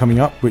wonderful one coming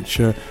up which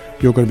you're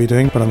going to be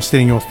doing, but I'm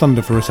stealing your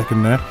thunder for a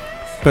second there.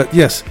 But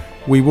yes,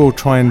 we will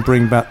try and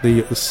bring back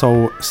the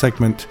soul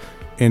segment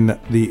in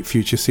the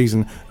future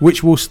season,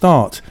 which will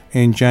start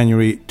in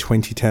January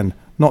 2010,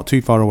 not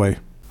too far away.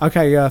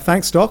 Okay,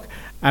 thanks Doc.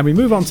 And we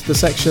move on to the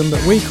section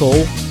that we call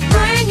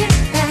Bring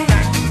it back,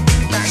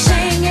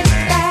 sing it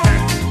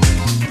back,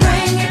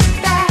 bring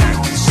it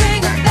back,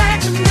 sing it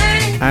back to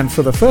me. And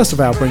for the first of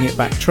our Bring It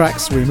Back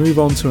tracks, we move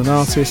on to an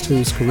artist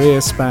whose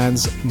career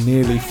spans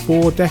nearly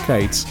 4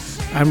 decades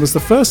and was the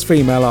first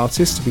female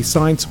artist to be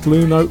signed to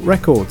Blue Note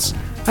Records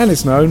and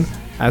is known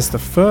as the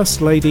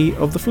First Lady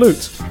of the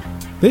Flute.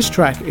 This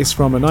track is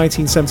from a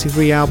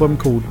 1973 album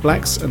called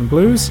Blacks and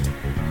Blues,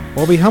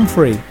 Bobby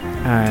Humphrey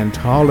and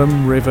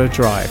Harlem River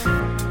Drive.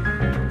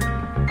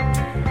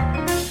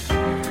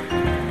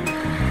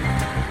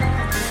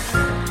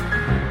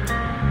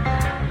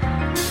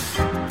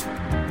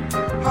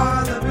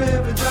 Harlem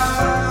River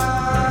Drive.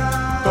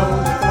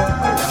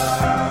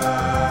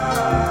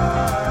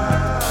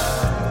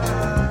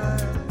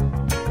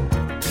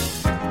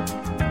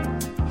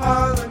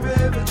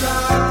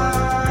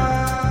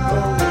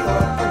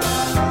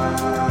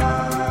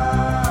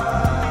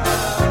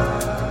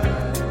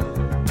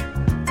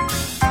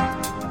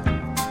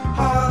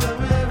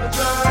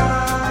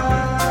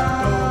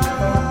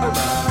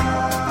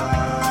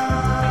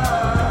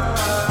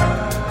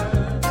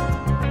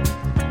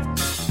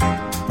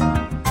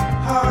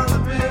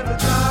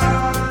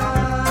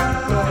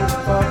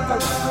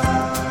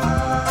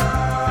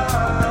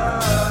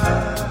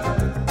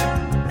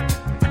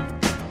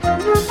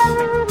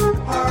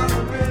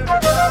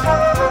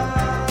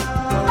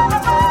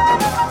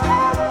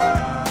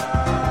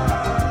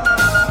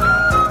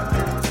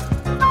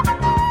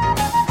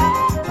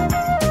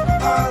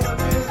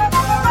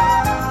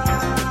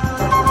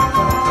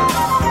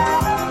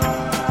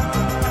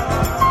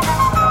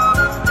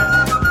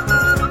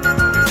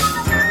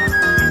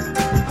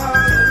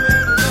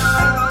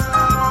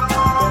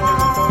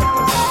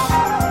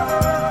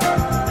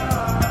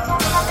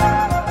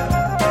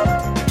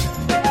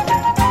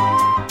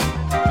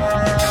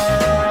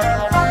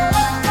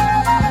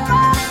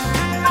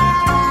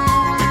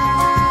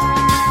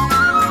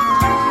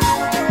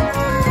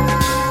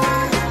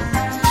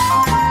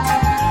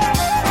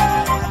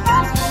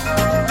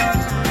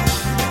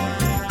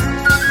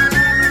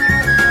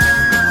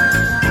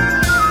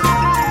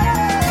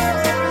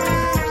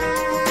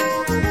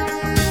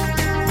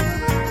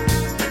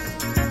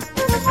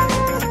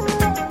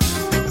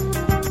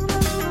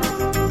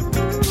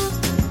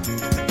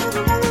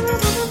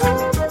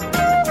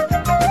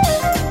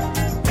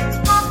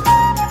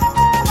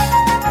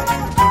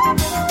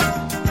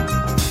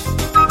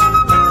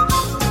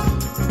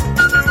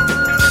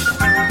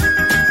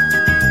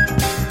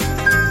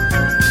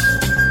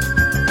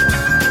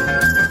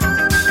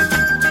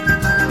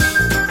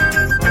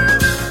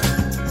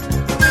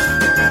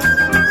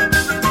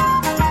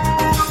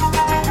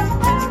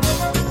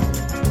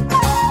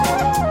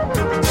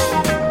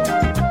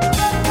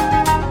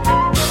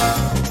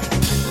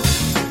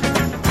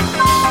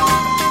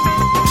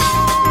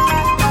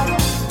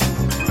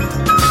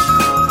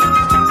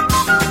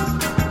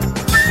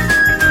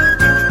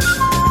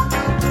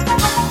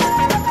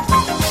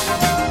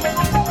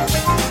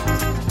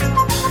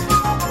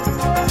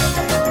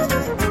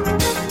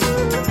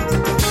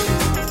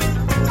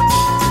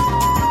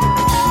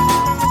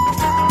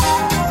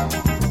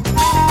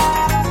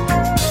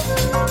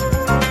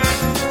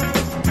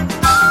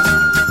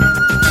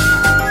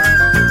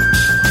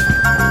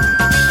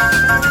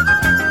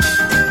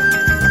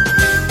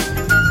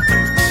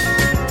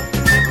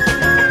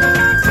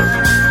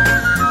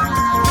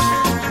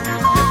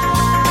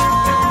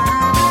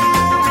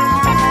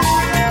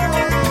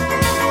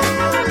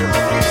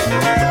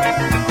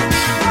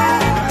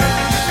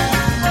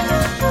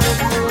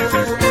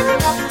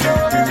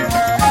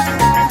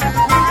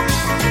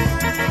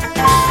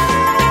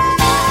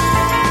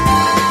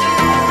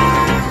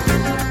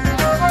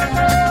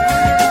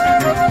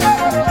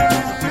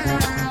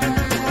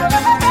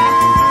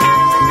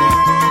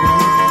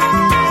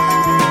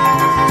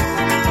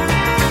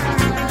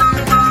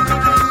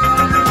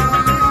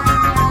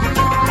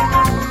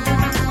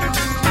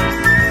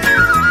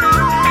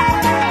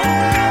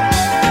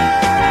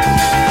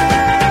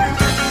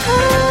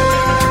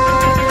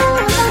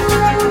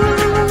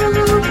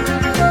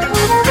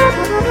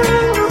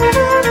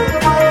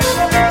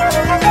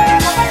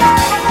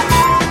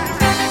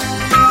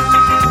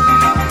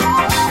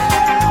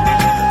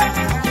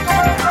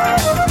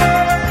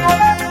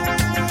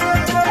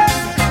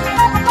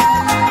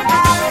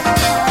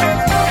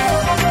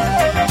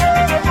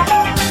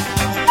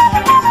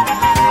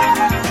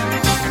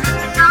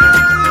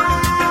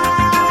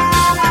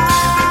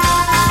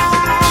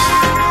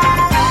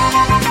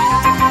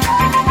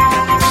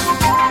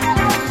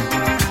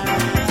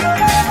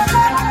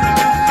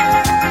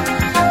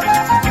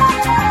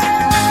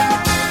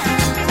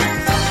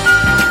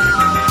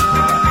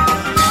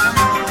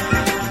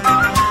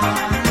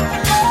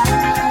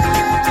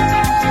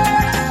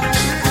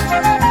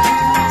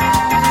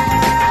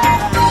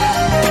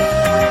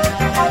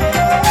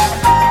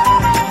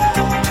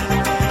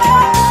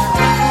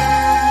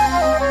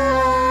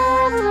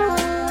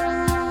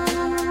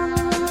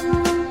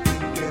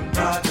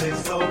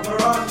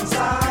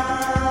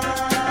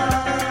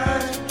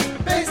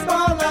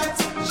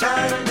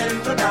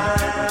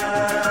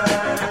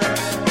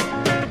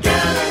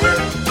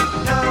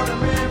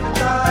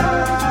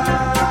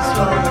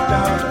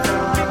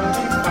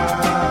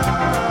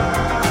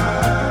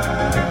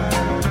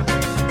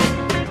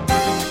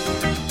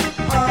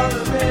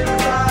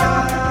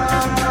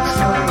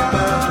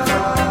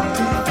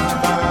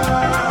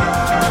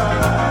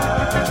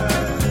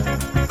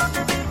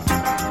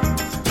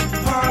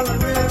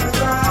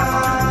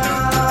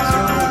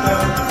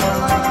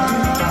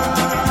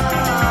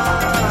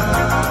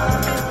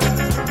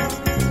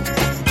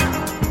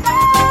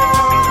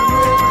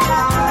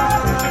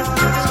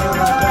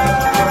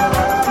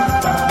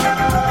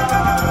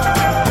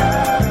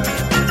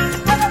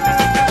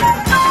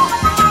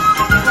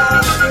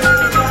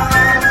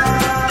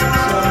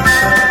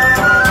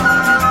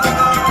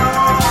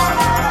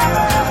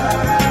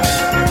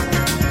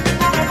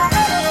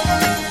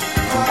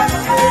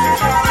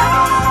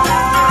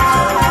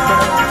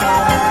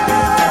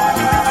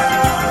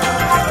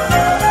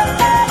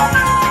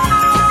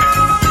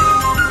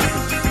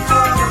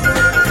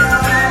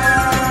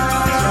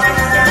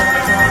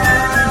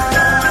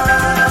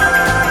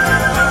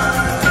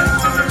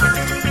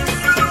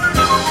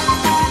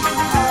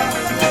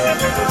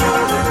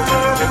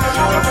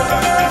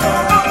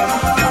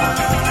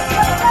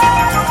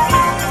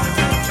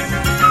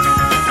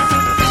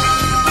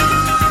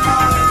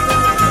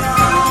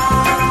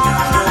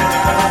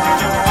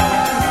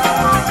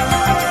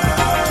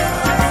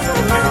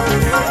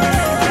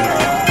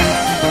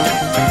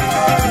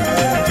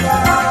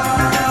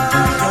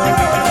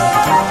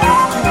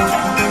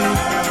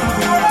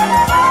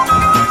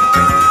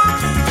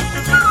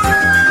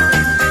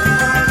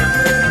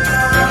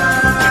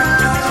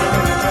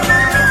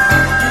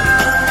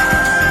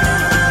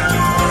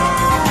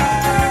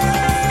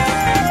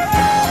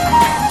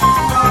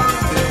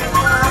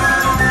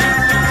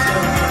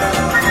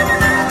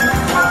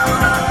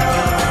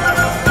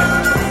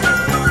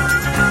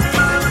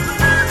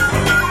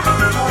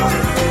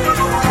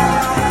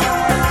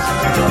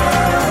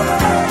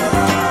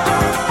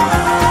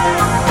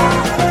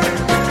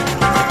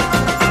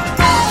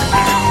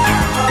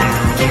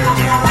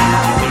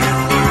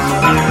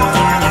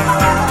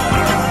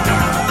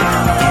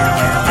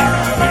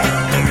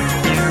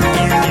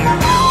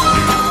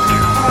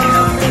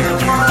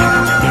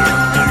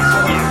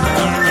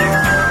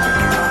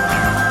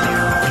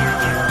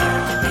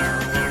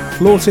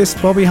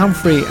 flautist Bobby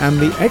Humphrey and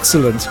the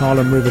excellent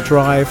Harlem River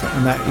Drive,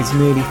 and that is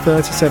nearly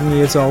 37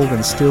 years old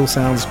and still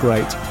sounds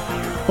great.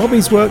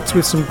 Bobby's worked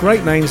with some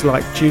great names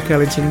like Duke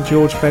Ellington,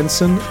 George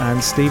Benson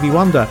and Stevie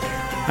Wonder,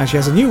 and she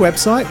has a new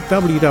website,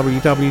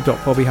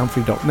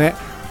 www.bobbyhumphrey.net,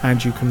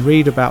 and you can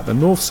read about the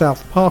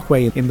North-South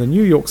Parkway in the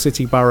New York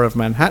City borough of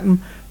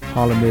Manhattan,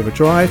 Harlem River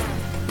Drive,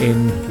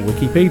 in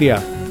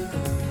Wikipedia.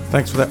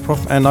 Thanks for that,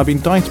 Prof. And I've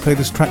been dying to play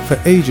this track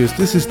for ages.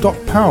 This is Doc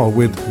Powell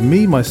with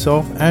Me,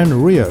 Myself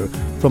and Rio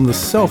from the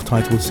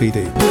self-titled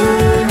CD.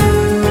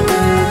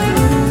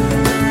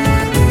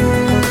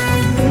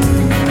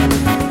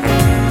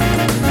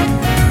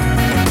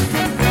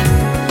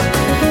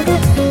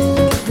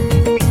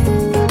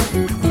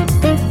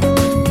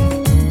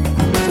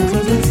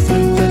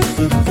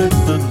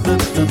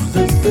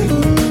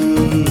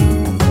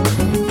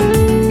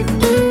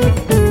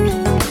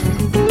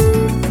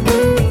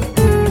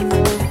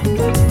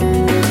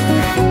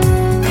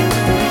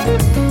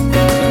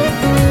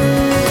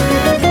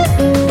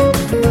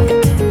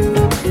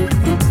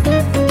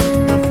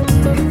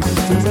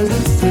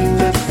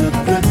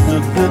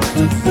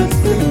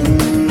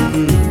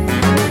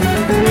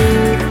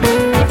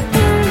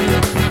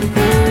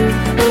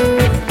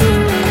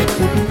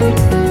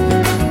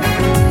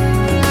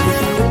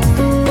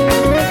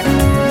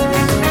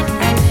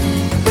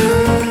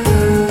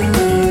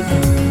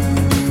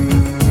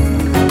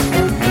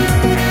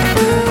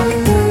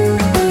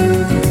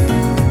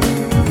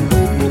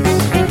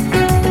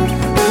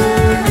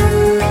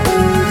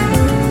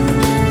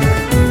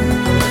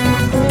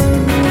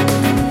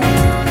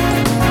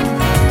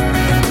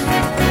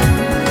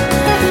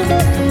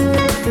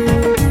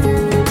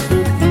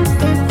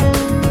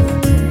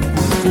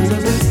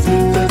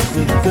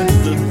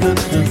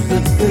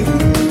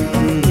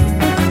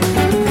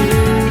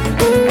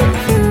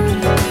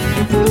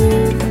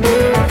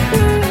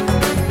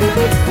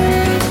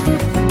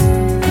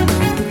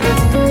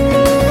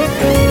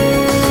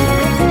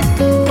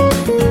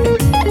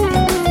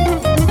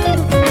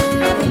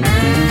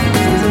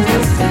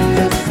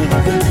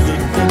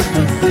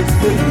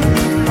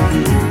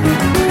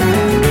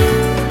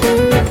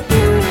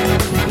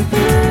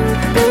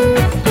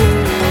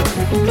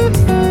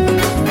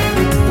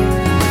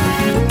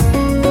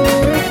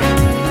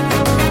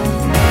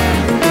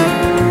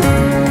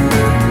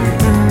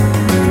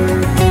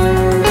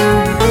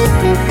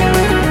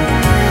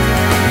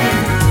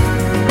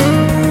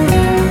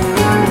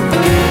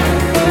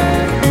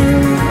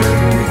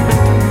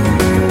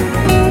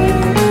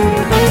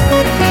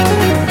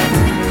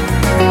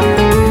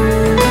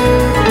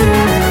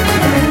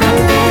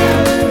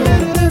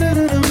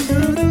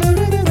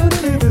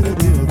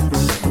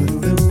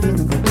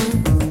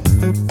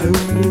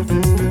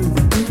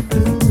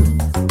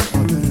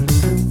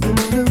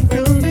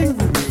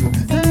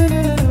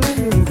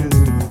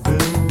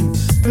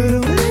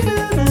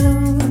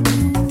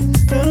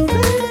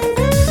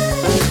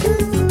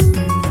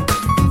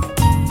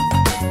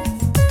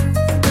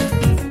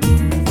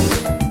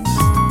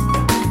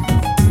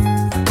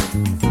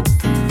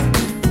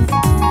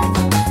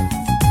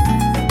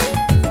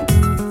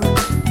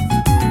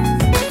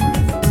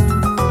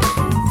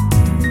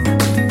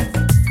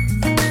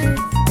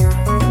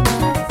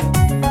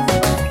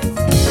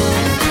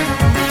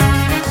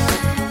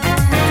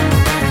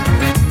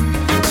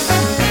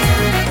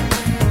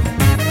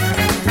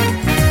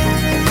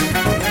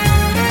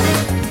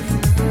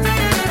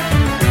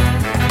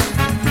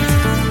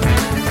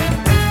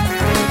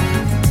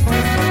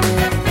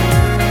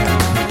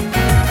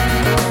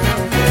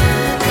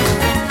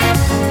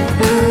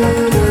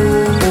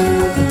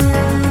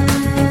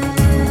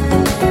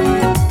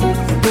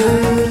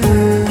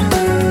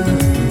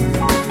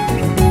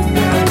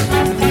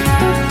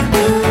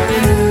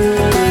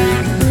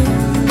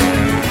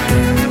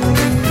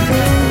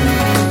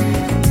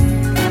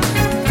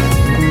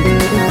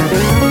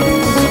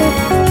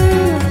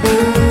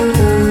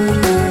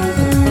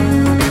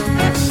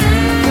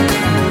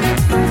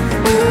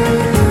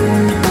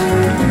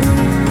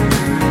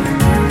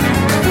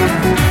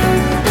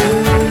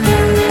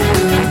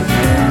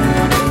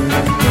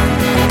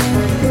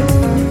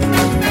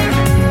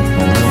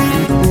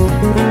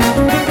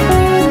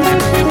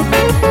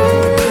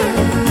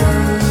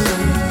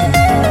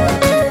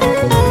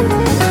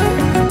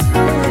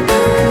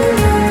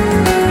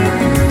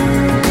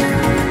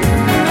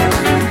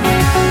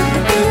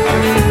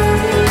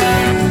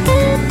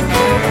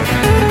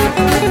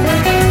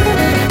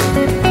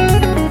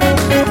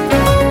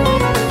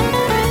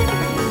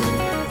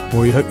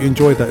 Well, we hope you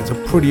enjoyed that. It's a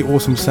pretty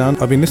awesome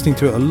sound. I've been listening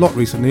to it a lot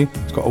recently.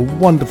 It's got a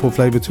wonderful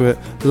flavour to it.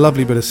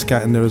 Lovely bit of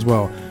scat in there as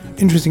well.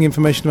 Interesting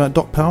information about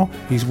Doc Powell.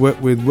 He's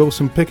worked with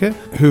Wilson Pickett,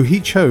 who he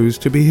chose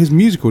to be his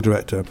musical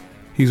director.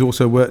 He's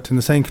also worked in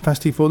the same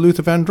capacity for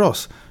Luther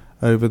Vandross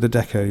over the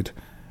decade.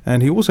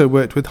 And he also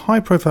worked with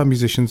high-profile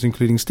musicians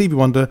including Stevie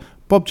Wonder,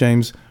 Bob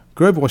James,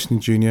 Grover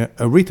Washington Jr.,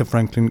 Aretha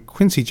Franklin,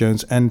 Quincy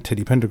Jones and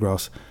Teddy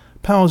Pendergrass.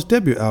 Powell's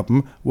debut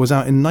album was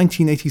out in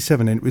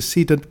 1987 and it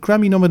received a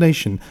Grammy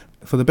nomination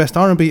for the Best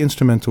R&B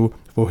Instrumental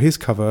for his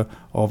cover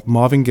of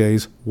Marvin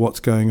Gaye's What's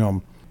Going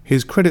On.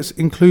 His credits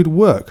include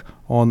work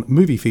on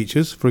movie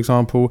features, for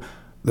example,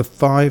 The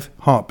 5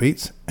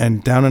 Heartbeats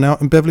and Down and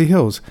Out in Beverly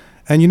Hills.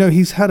 And you know,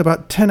 he's had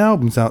about 10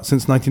 albums out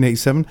since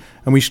 1987,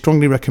 and we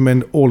strongly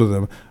recommend all of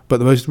them. But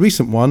the most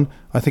recent one,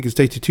 I think it's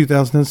dated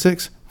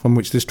 2006, from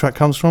which this track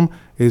comes from,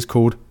 is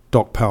called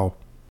Doc Powell.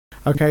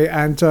 Okay,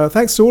 and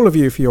thanks to all of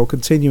you for your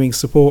continuing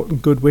support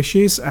and good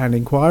wishes and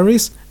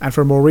inquiries. And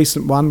for a more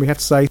recent one, we have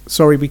to say,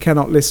 sorry we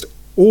cannot list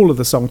all of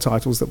the song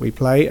titles that we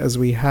play, as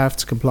we have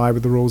to comply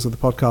with the rules of the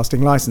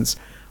podcasting license.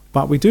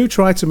 But we do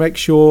try to make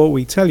sure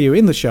we tell you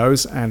in the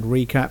shows and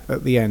recap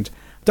at the end.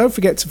 Don't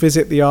forget to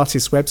visit the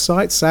artists'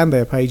 websites and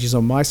their pages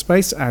on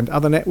MySpace and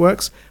other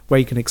networks,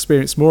 where you can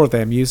experience more of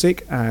their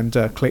music and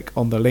click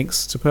on the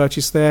links to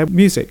purchase their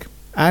music.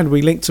 And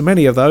we link to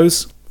many of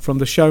those from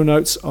the show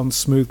notes on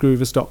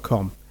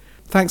smoothgroovers.com.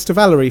 Thanks to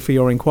Valerie for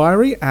your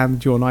inquiry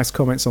and your nice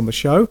comments on the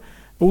show.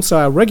 Also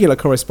our regular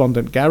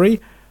correspondent Gary,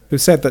 who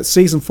said that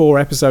Season 4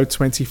 Episode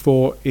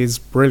 24 is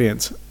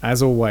brilliant,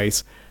 as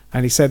always.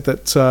 And he said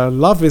that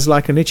Love Is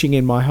Like an Itching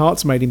in My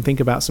Heart made him think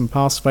about some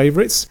past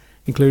favourites,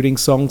 including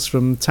songs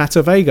from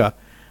Tata Vega.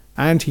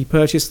 And he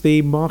purchased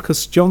the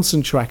Marcus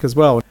Johnson track as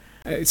well.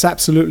 It's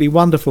absolutely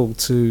wonderful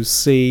to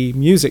see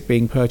music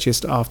being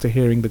purchased after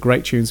hearing the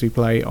great tunes we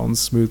play on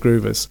Smooth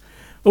Groovers.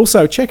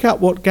 Also, check out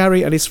what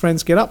Gary and his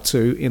friends get up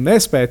to in their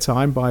spare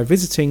time by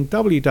visiting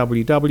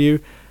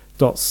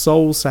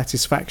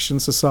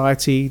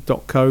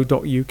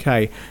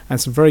www.soulsatisfactionsociety.co.uk, and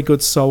some very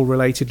good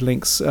soul-related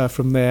links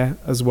from there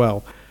as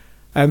well.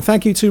 And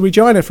thank you to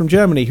Regina from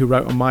Germany, who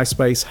wrote on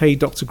MySpace, "Hey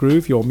Dr.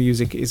 Groove, your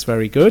music is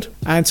very good."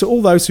 And to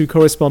all those who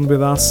correspond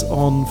with us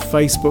on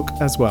Facebook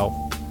as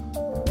well.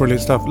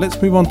 Brilliant stuff.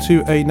 Let's move on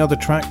to another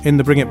track in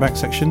the Bring It Back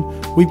section.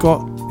 We've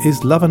got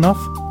Is Love Enough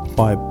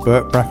by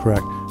Burt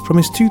Bacharach from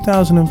his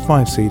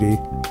 2005 CD,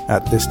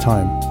 At This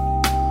Time.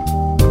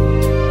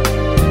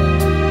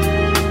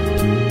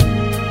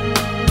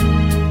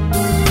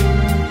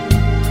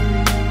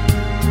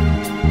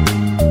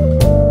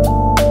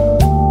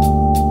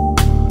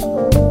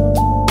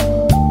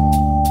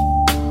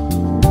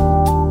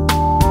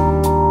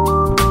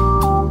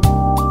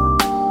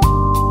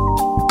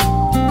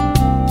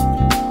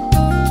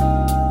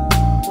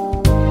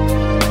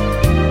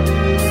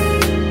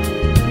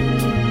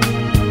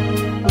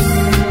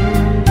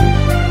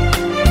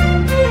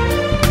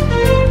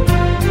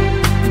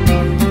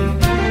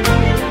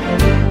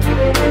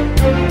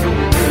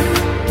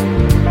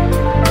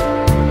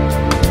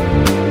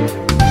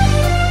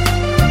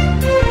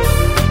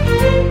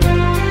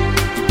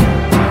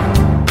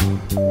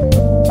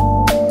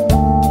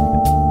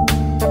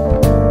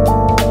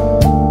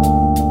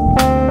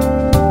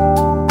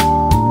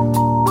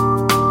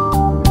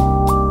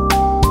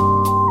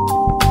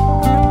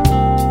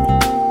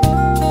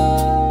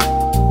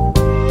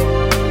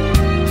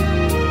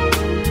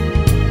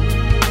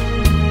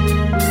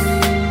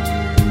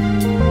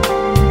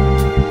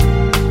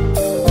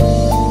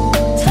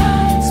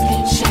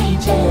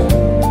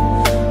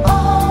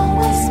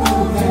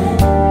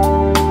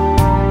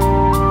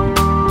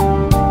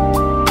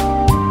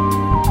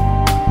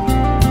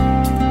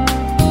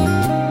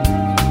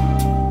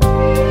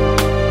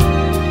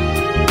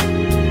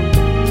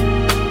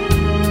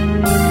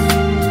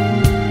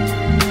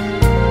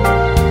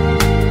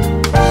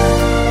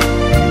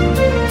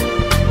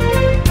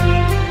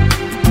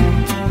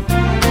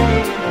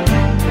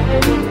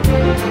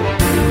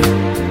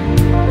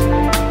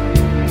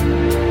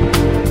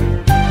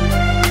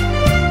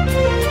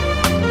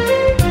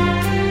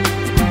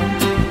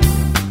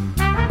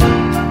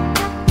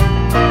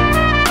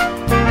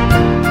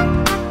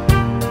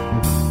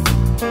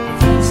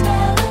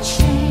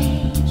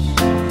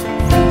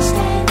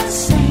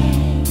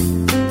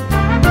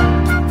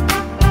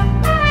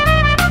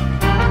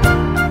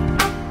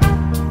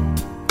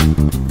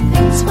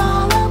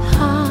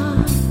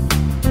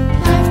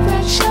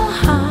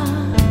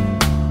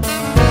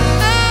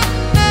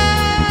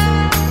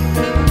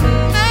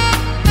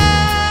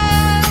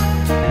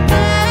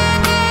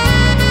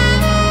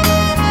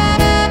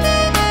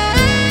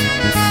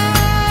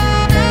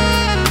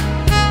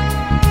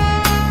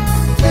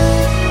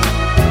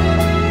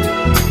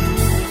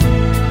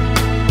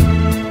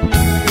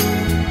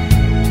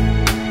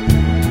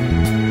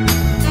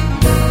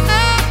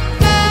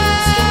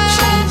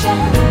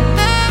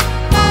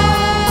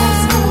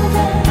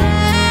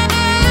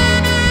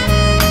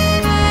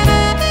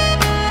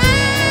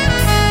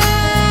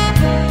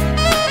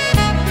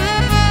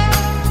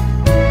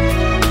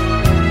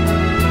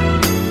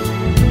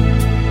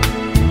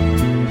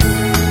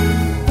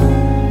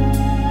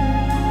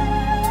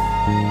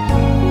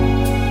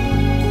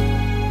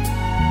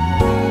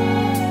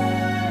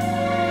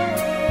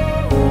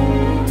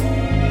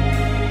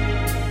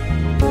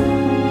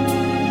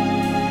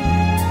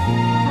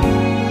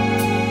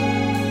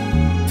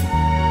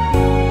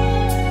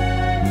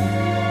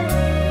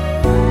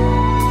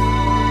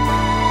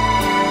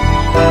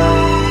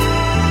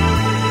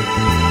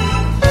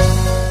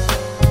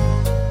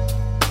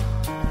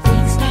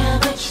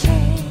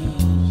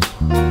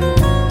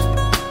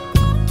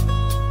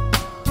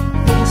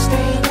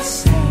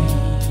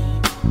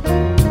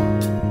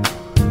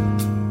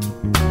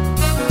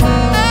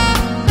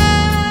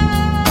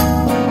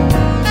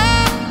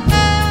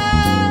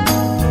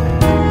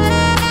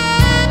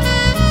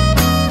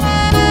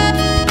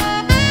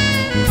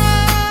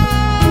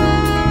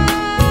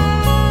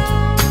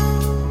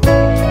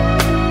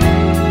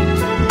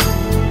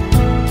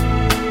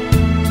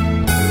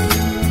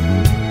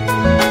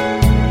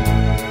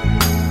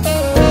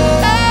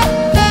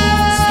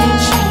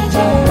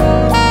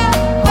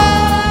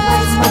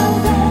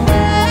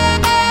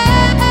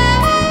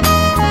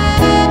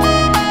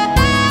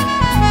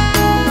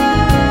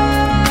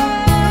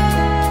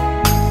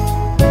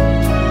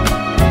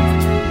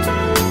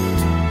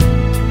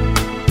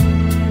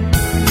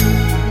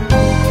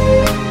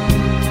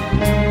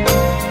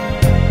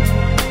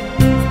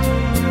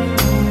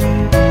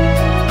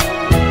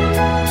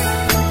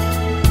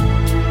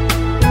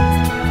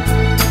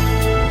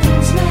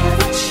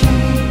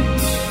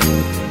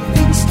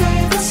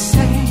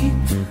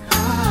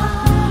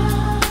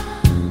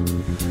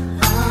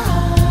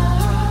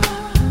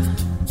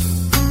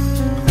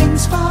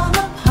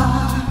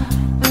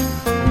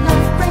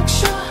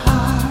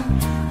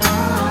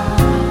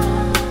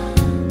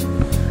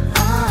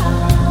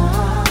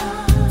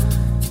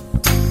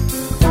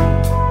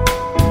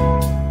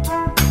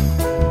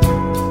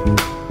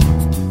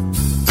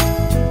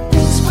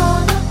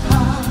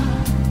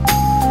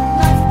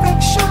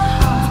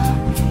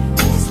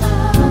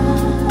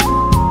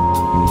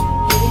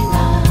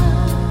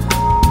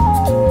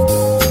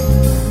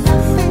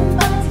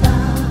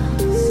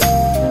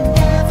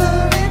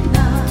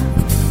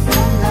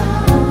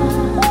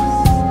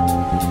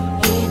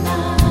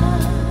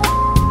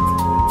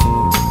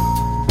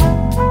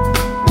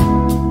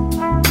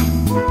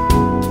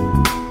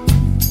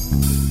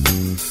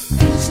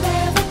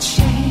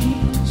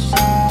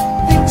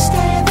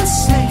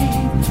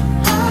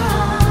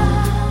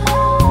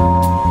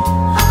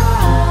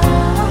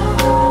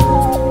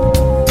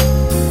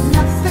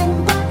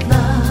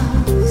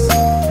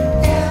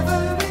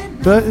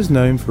 Bert is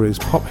known for his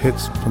pop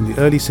hits from the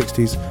early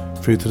 60s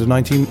through to the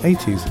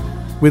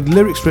 1980s, with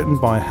lyrics written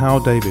by Hal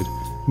David,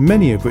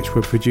 many of which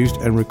were produced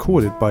and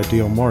recorded by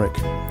Dionne Warwick.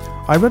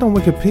 I read on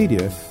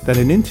Wikipedia that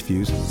in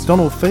interviews,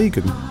 Donald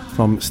Fagen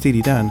from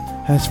Steely Dan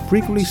has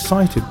frequently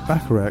cited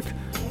Bacharach,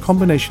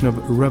 combination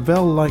of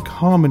Ravel-like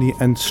harmony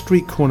and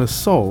street corner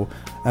soul,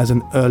 as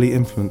an early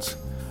influence.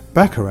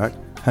 Bacharach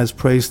has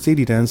praised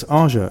Steely Dan's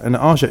Aja, and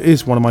Aja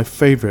is one of my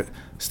favourite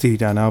Steely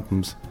Dan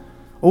albums.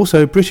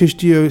 Also, British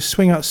duo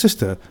Swing Out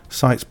Sister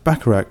cites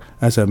Bacharach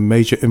as a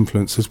major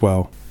influence as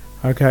well.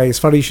 Okay, it's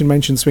funny you should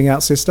mention Swing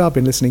Out Sister. I've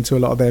been listening to a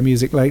lot of their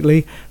music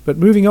lately. But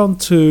moving on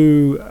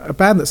to a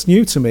band that's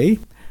new to me,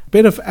 a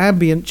bit of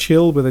ambient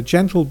chill with a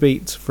gentle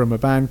beat from a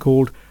band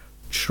called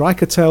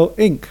Tricatel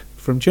Inc.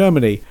 from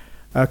Germany.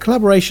 A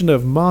collaboration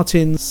of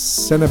Martin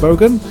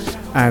Senebogen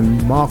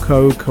and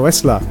Marco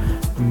Koesler,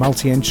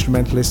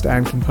 multi-instrumentalist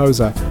and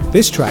composer.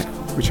 This track,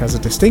 which has a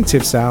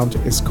distinctive sound,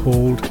 is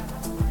called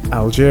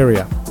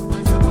Algeria.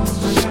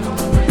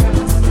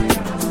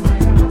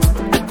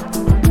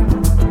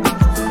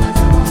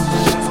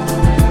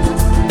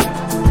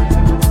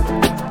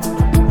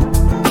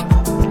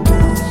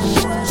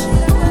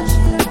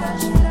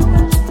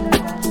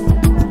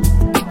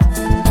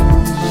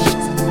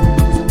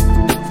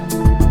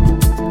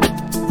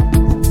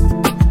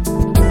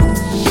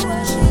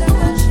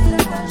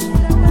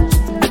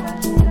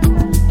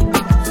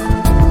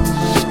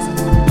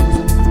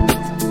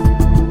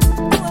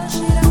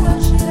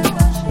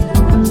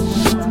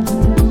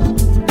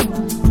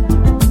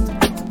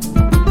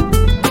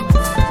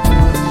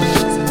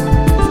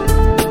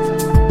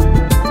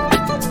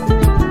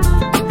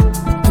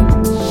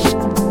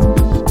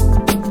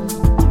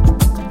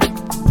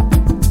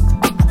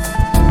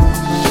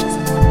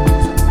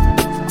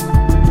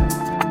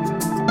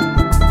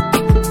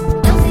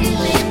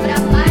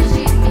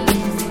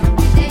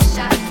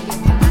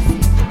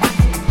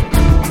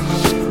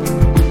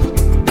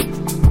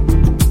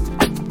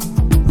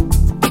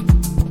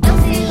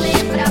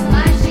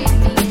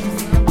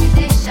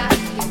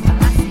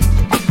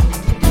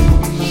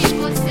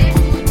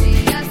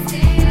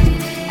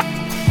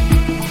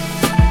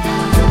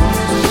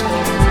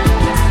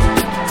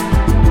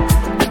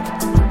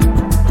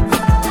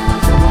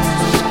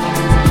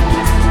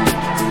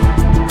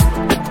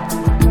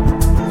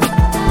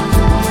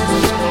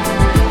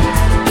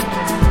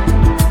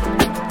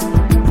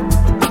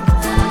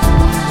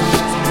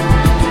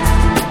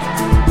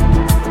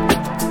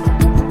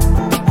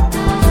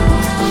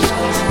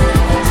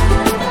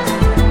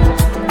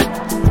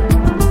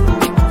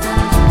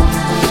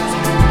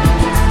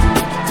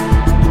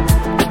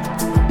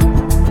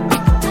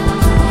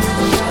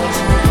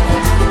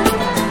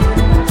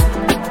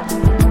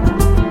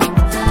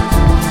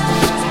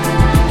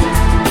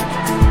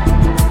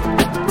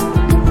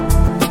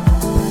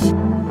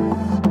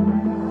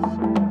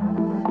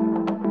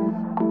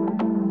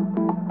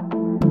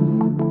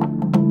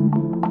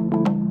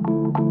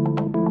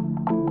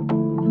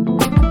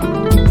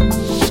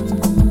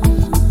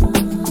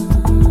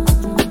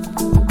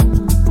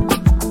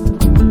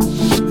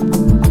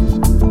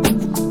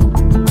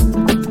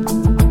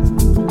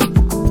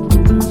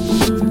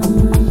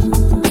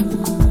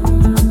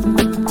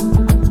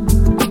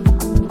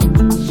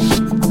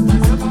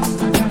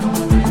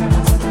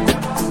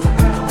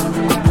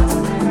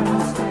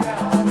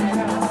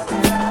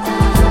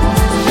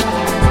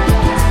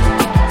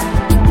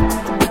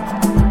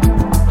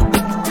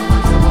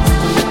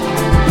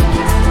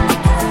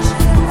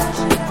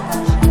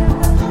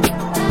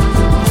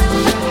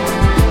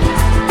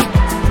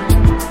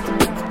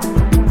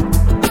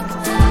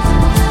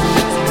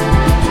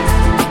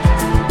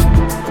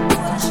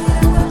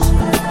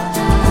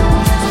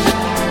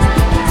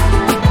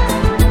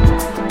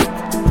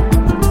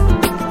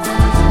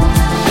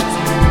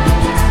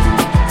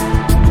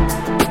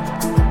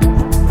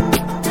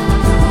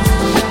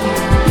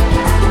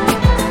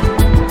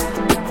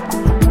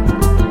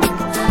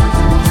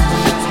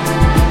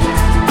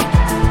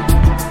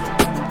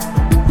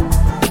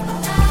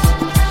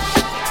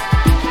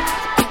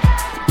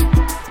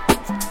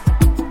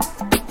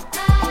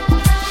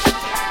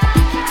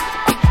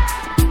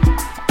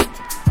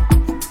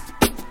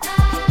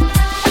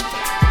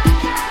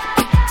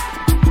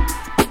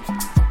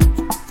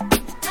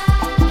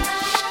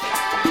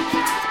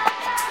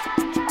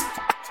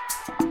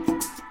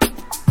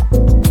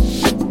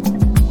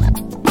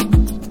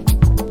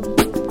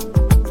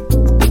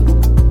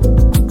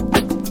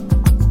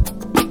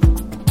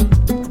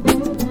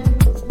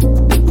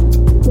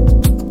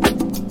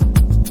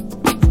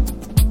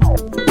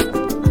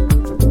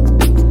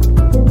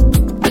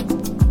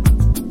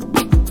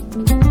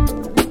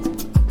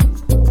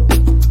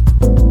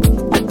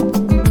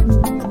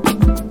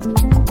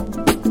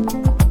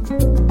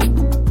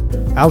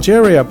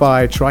 Algeria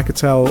by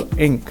Tricatel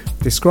Inc.,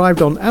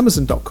 described on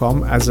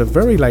Amazon.com as a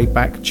very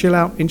laid-back,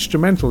 chill-out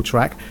instrumental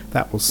track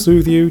that will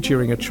soothe you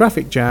during a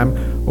traffic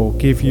jam or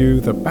give you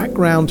the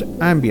background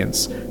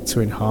ambience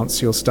to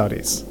enhance your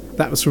studies.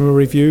 That was from a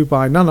review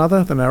by none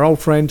other than our old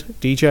friend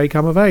DJ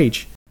Come of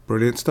Age.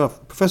 Brilliant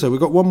stuff. Professor,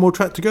 we've got one more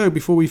track to go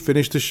before we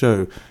finish the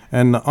show.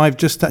 And I've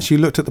just actually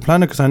looked at the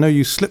planner because I know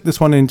you slipped this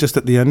one in just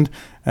at the end.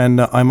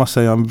 And I must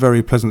say I'm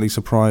very pleasantly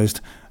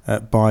surprised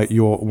by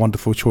your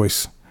wonderful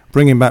choice.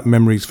 Bringing back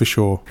memories for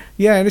sure.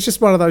 Yeah, and it's just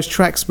one of those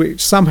tracks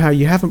which somehow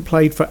you haven't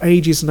played for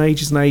ages and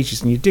ages and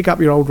ages, and you dig up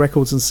your old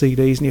records and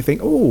CDs and you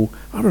think, oh,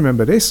 I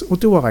remember this, or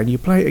do I? And you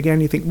play it again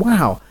and you think,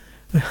 wow.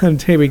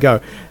 And here we go.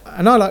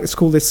 And I like to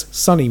call this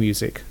Sunny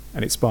Music,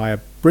 and it's by a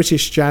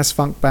British jazz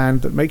funk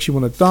band that makes you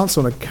want to dance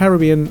on a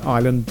Caribbean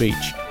island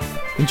beach.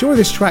 Enjoy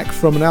this track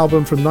from an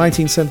album from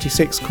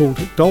 1976 called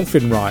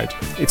Dolphin Ride.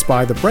 It's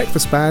by the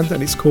Breakfast Band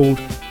and it's called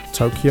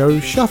Tokyo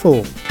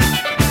Shuffle.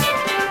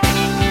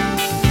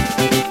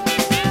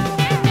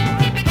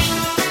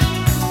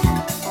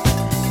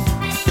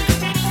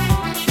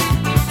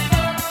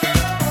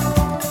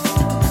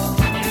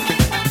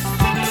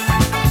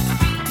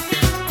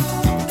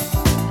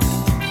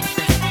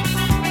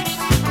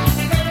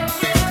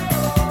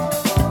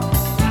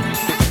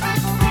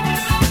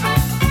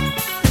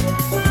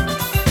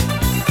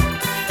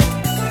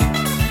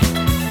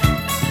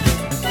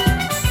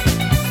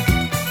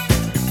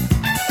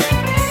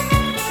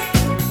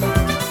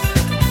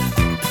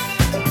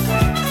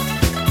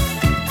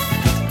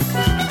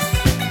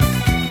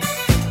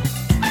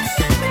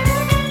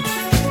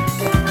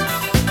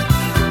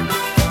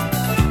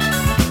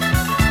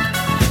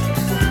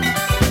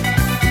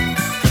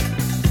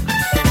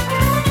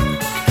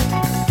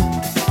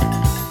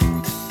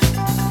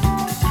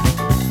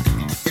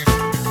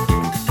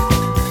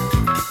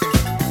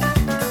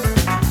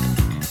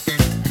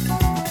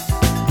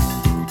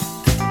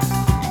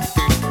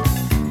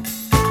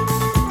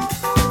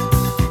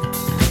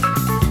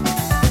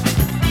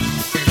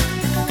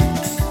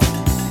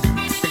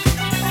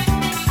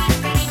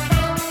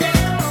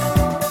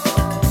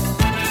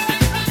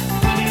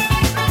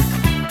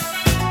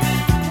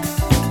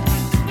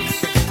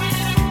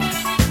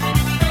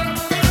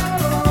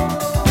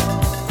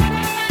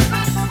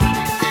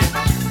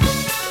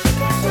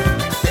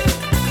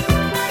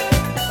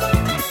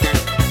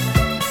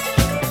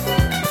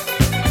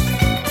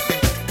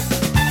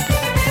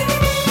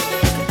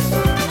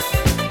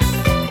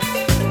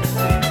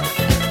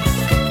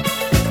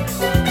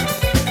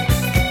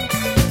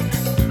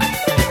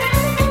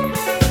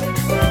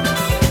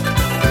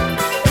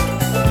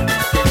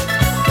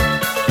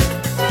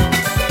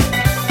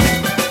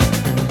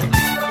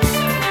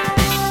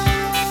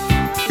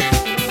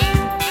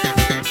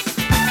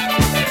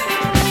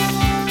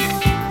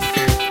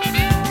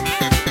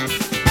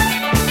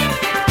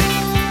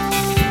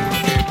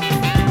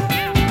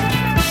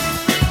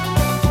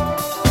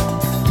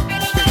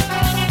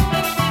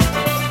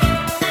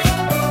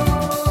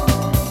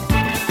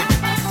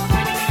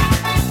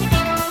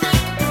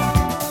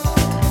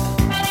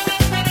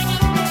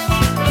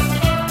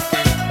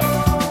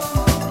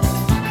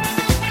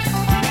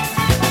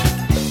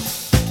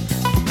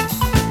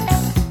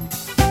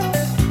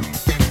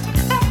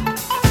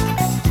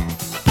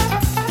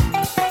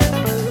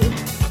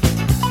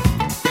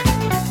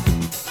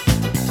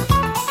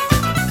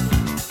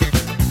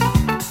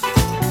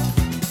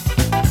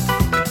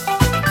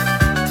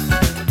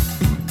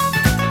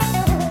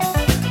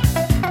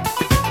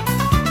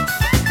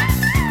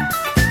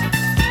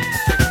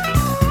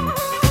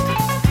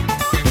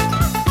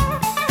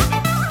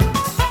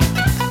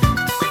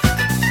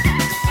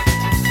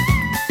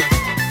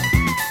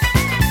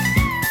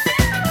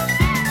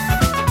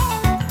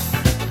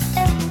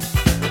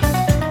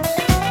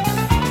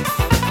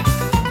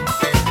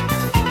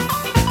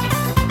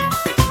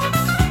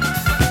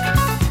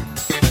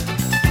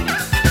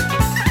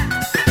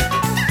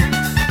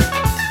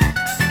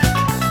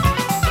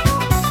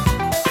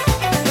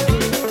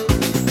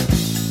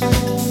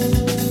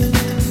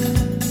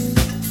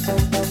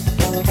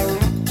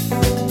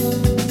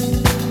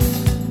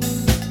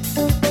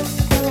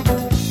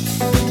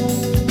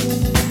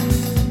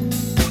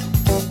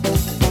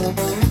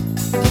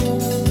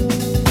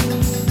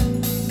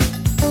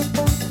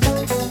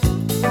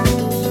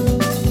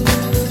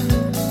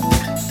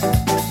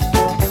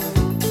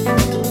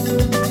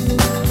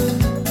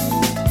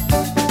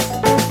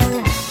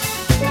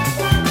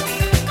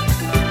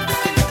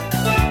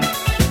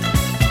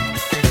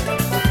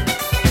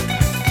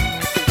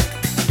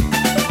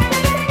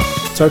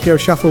 Tokyo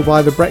Shuffle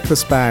by the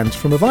Breakfast Band,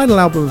 from a vinyl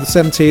album of the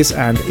 70s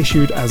and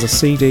issued as a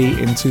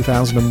CD in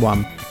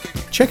 2001.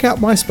 Check out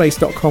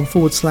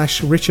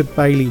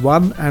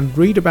myspace.com/RichardBailey1 and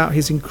read about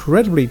his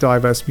incredibly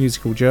diverse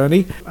musical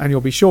journey, and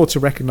you'll be sure to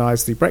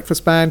recognise the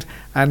Breakfast Band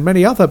and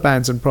many other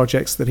bands and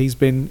projects that he's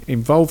been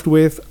involved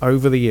with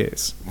over the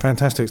years.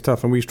 Fantastic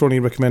stuff, and we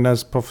strongly recommend,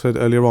 as Prof said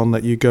earlier on,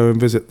 that you go and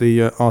visit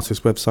the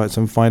artist websites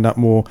and find out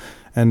more,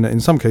 and in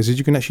some cases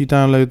you can actually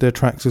download their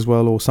tracks as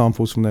well, or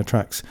samples from their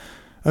tracks.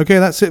 Okay,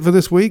 that's it for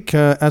this week.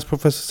 As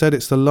Professor said,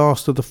 it's the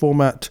last of the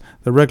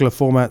regular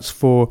formats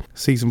for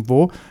Season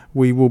 4.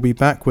 We will be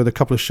back with a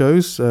couple of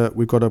shows.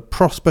 We've got a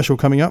Prof special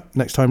coming up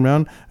next time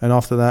round, and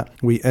after that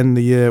we end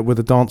the year with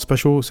a dance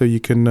special, so you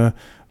can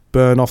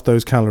burn off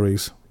those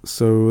calories.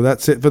 So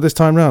that's it for this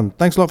time round.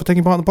 Thanks a lot for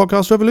taking part in the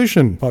Podcast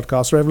Revolution.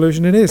 Podcast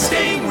Revolution it is.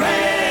 Sting